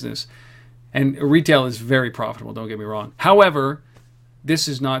profitable business. And retail is very profitable, don't get me wrong. However, this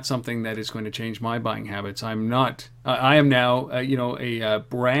is not something that is going to change my buying habits. I am now a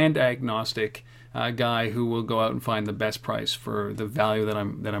brand agnostic guy who will go out and find the best price for the value that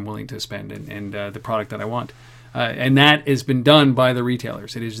I'm willing to spend and the product that I want. And that has been done by the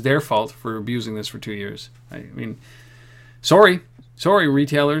retailers. It is their fault for abusing this for 2 years. I mean, sorry,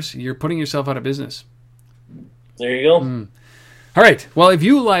 retailers, you're putting yourself out of business. There you go. All right. Well, if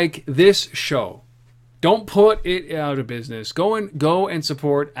you like this show, don't put it out of business. Go and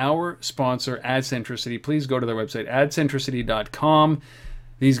support our sponsor, AdCentricity. Please go to their website, adcentricity.com.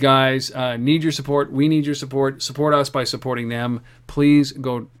 These guys need your support. We need your support. Support us by supporting them. Please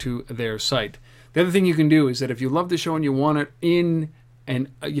go to their site. The other thing you can do is that if you love the show and you want it in and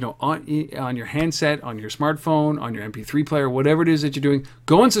on your handset, on your smartphone, on your MP3 player, whatever it is that you're doing,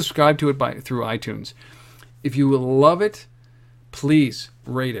 go and subscribe to it through iTunes. If you love it, please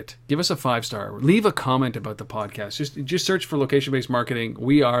rate it. Give us a 5-star. Leave a comment about the podcast. Just search for Location-Based Marketing.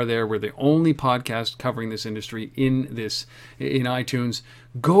 We are there. We're the only podcast covering this industry in iTunes.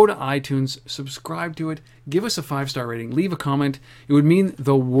 Go to iTunes, subscribe to it, give us a 5-star rating, leave a comment. It would mean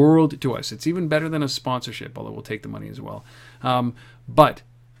the world to us. It's even better than a sponsorship, although we'll take the money as well. But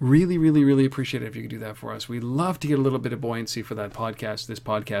really, really, really appreciate it if you could do that for us. We'd love to get a little bit of buoyancy for this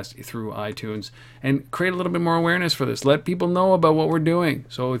podcast through iTunes, and create a little bit more awareness for this. Let people know about what we're doing.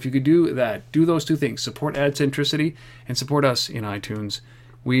 So if you could do that, do those two things, support AdCentricity and support us in iTunes.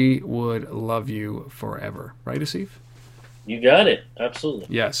 We would love you forever. Right, Asif? You got it. Absolutely.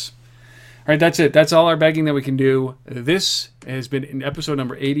 Yes. All right, that's it. That's all our begging that we can do. This has been in episode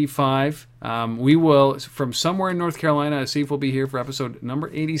number 85. We will, from somewhere in North Carolina, Asif will be here for episode number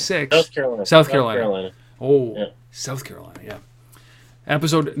 86. South Carolina. Oh, yeah. South Carolina, yeah.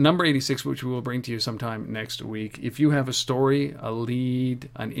 Episode number 86, which we will bring to you sometime next week. If you have a story, a lead,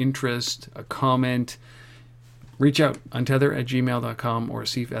 an interest, a comment, reach out, untether@gmail.com or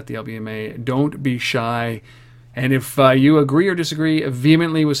asif@thelbma. Don't be shy. And if you agree or disagree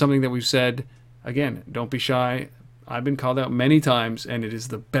vehemently with something that we've said, again, don't be shy. I've been called out many times, and it is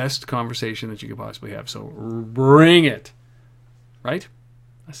the best conversation that you could possibly have. So bring it. Right?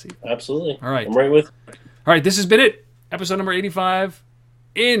 I see. Absolutely. All right. I'm right with you. All right, this has been it. Episode number 85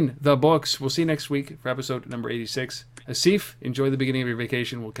 in the books. We'll see you next week for episode number 86. Asif, enjoy the beginning of your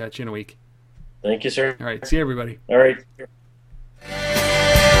vacation. We'll catch you in a week. Thank you, sir. All right, see you, everybody. All right.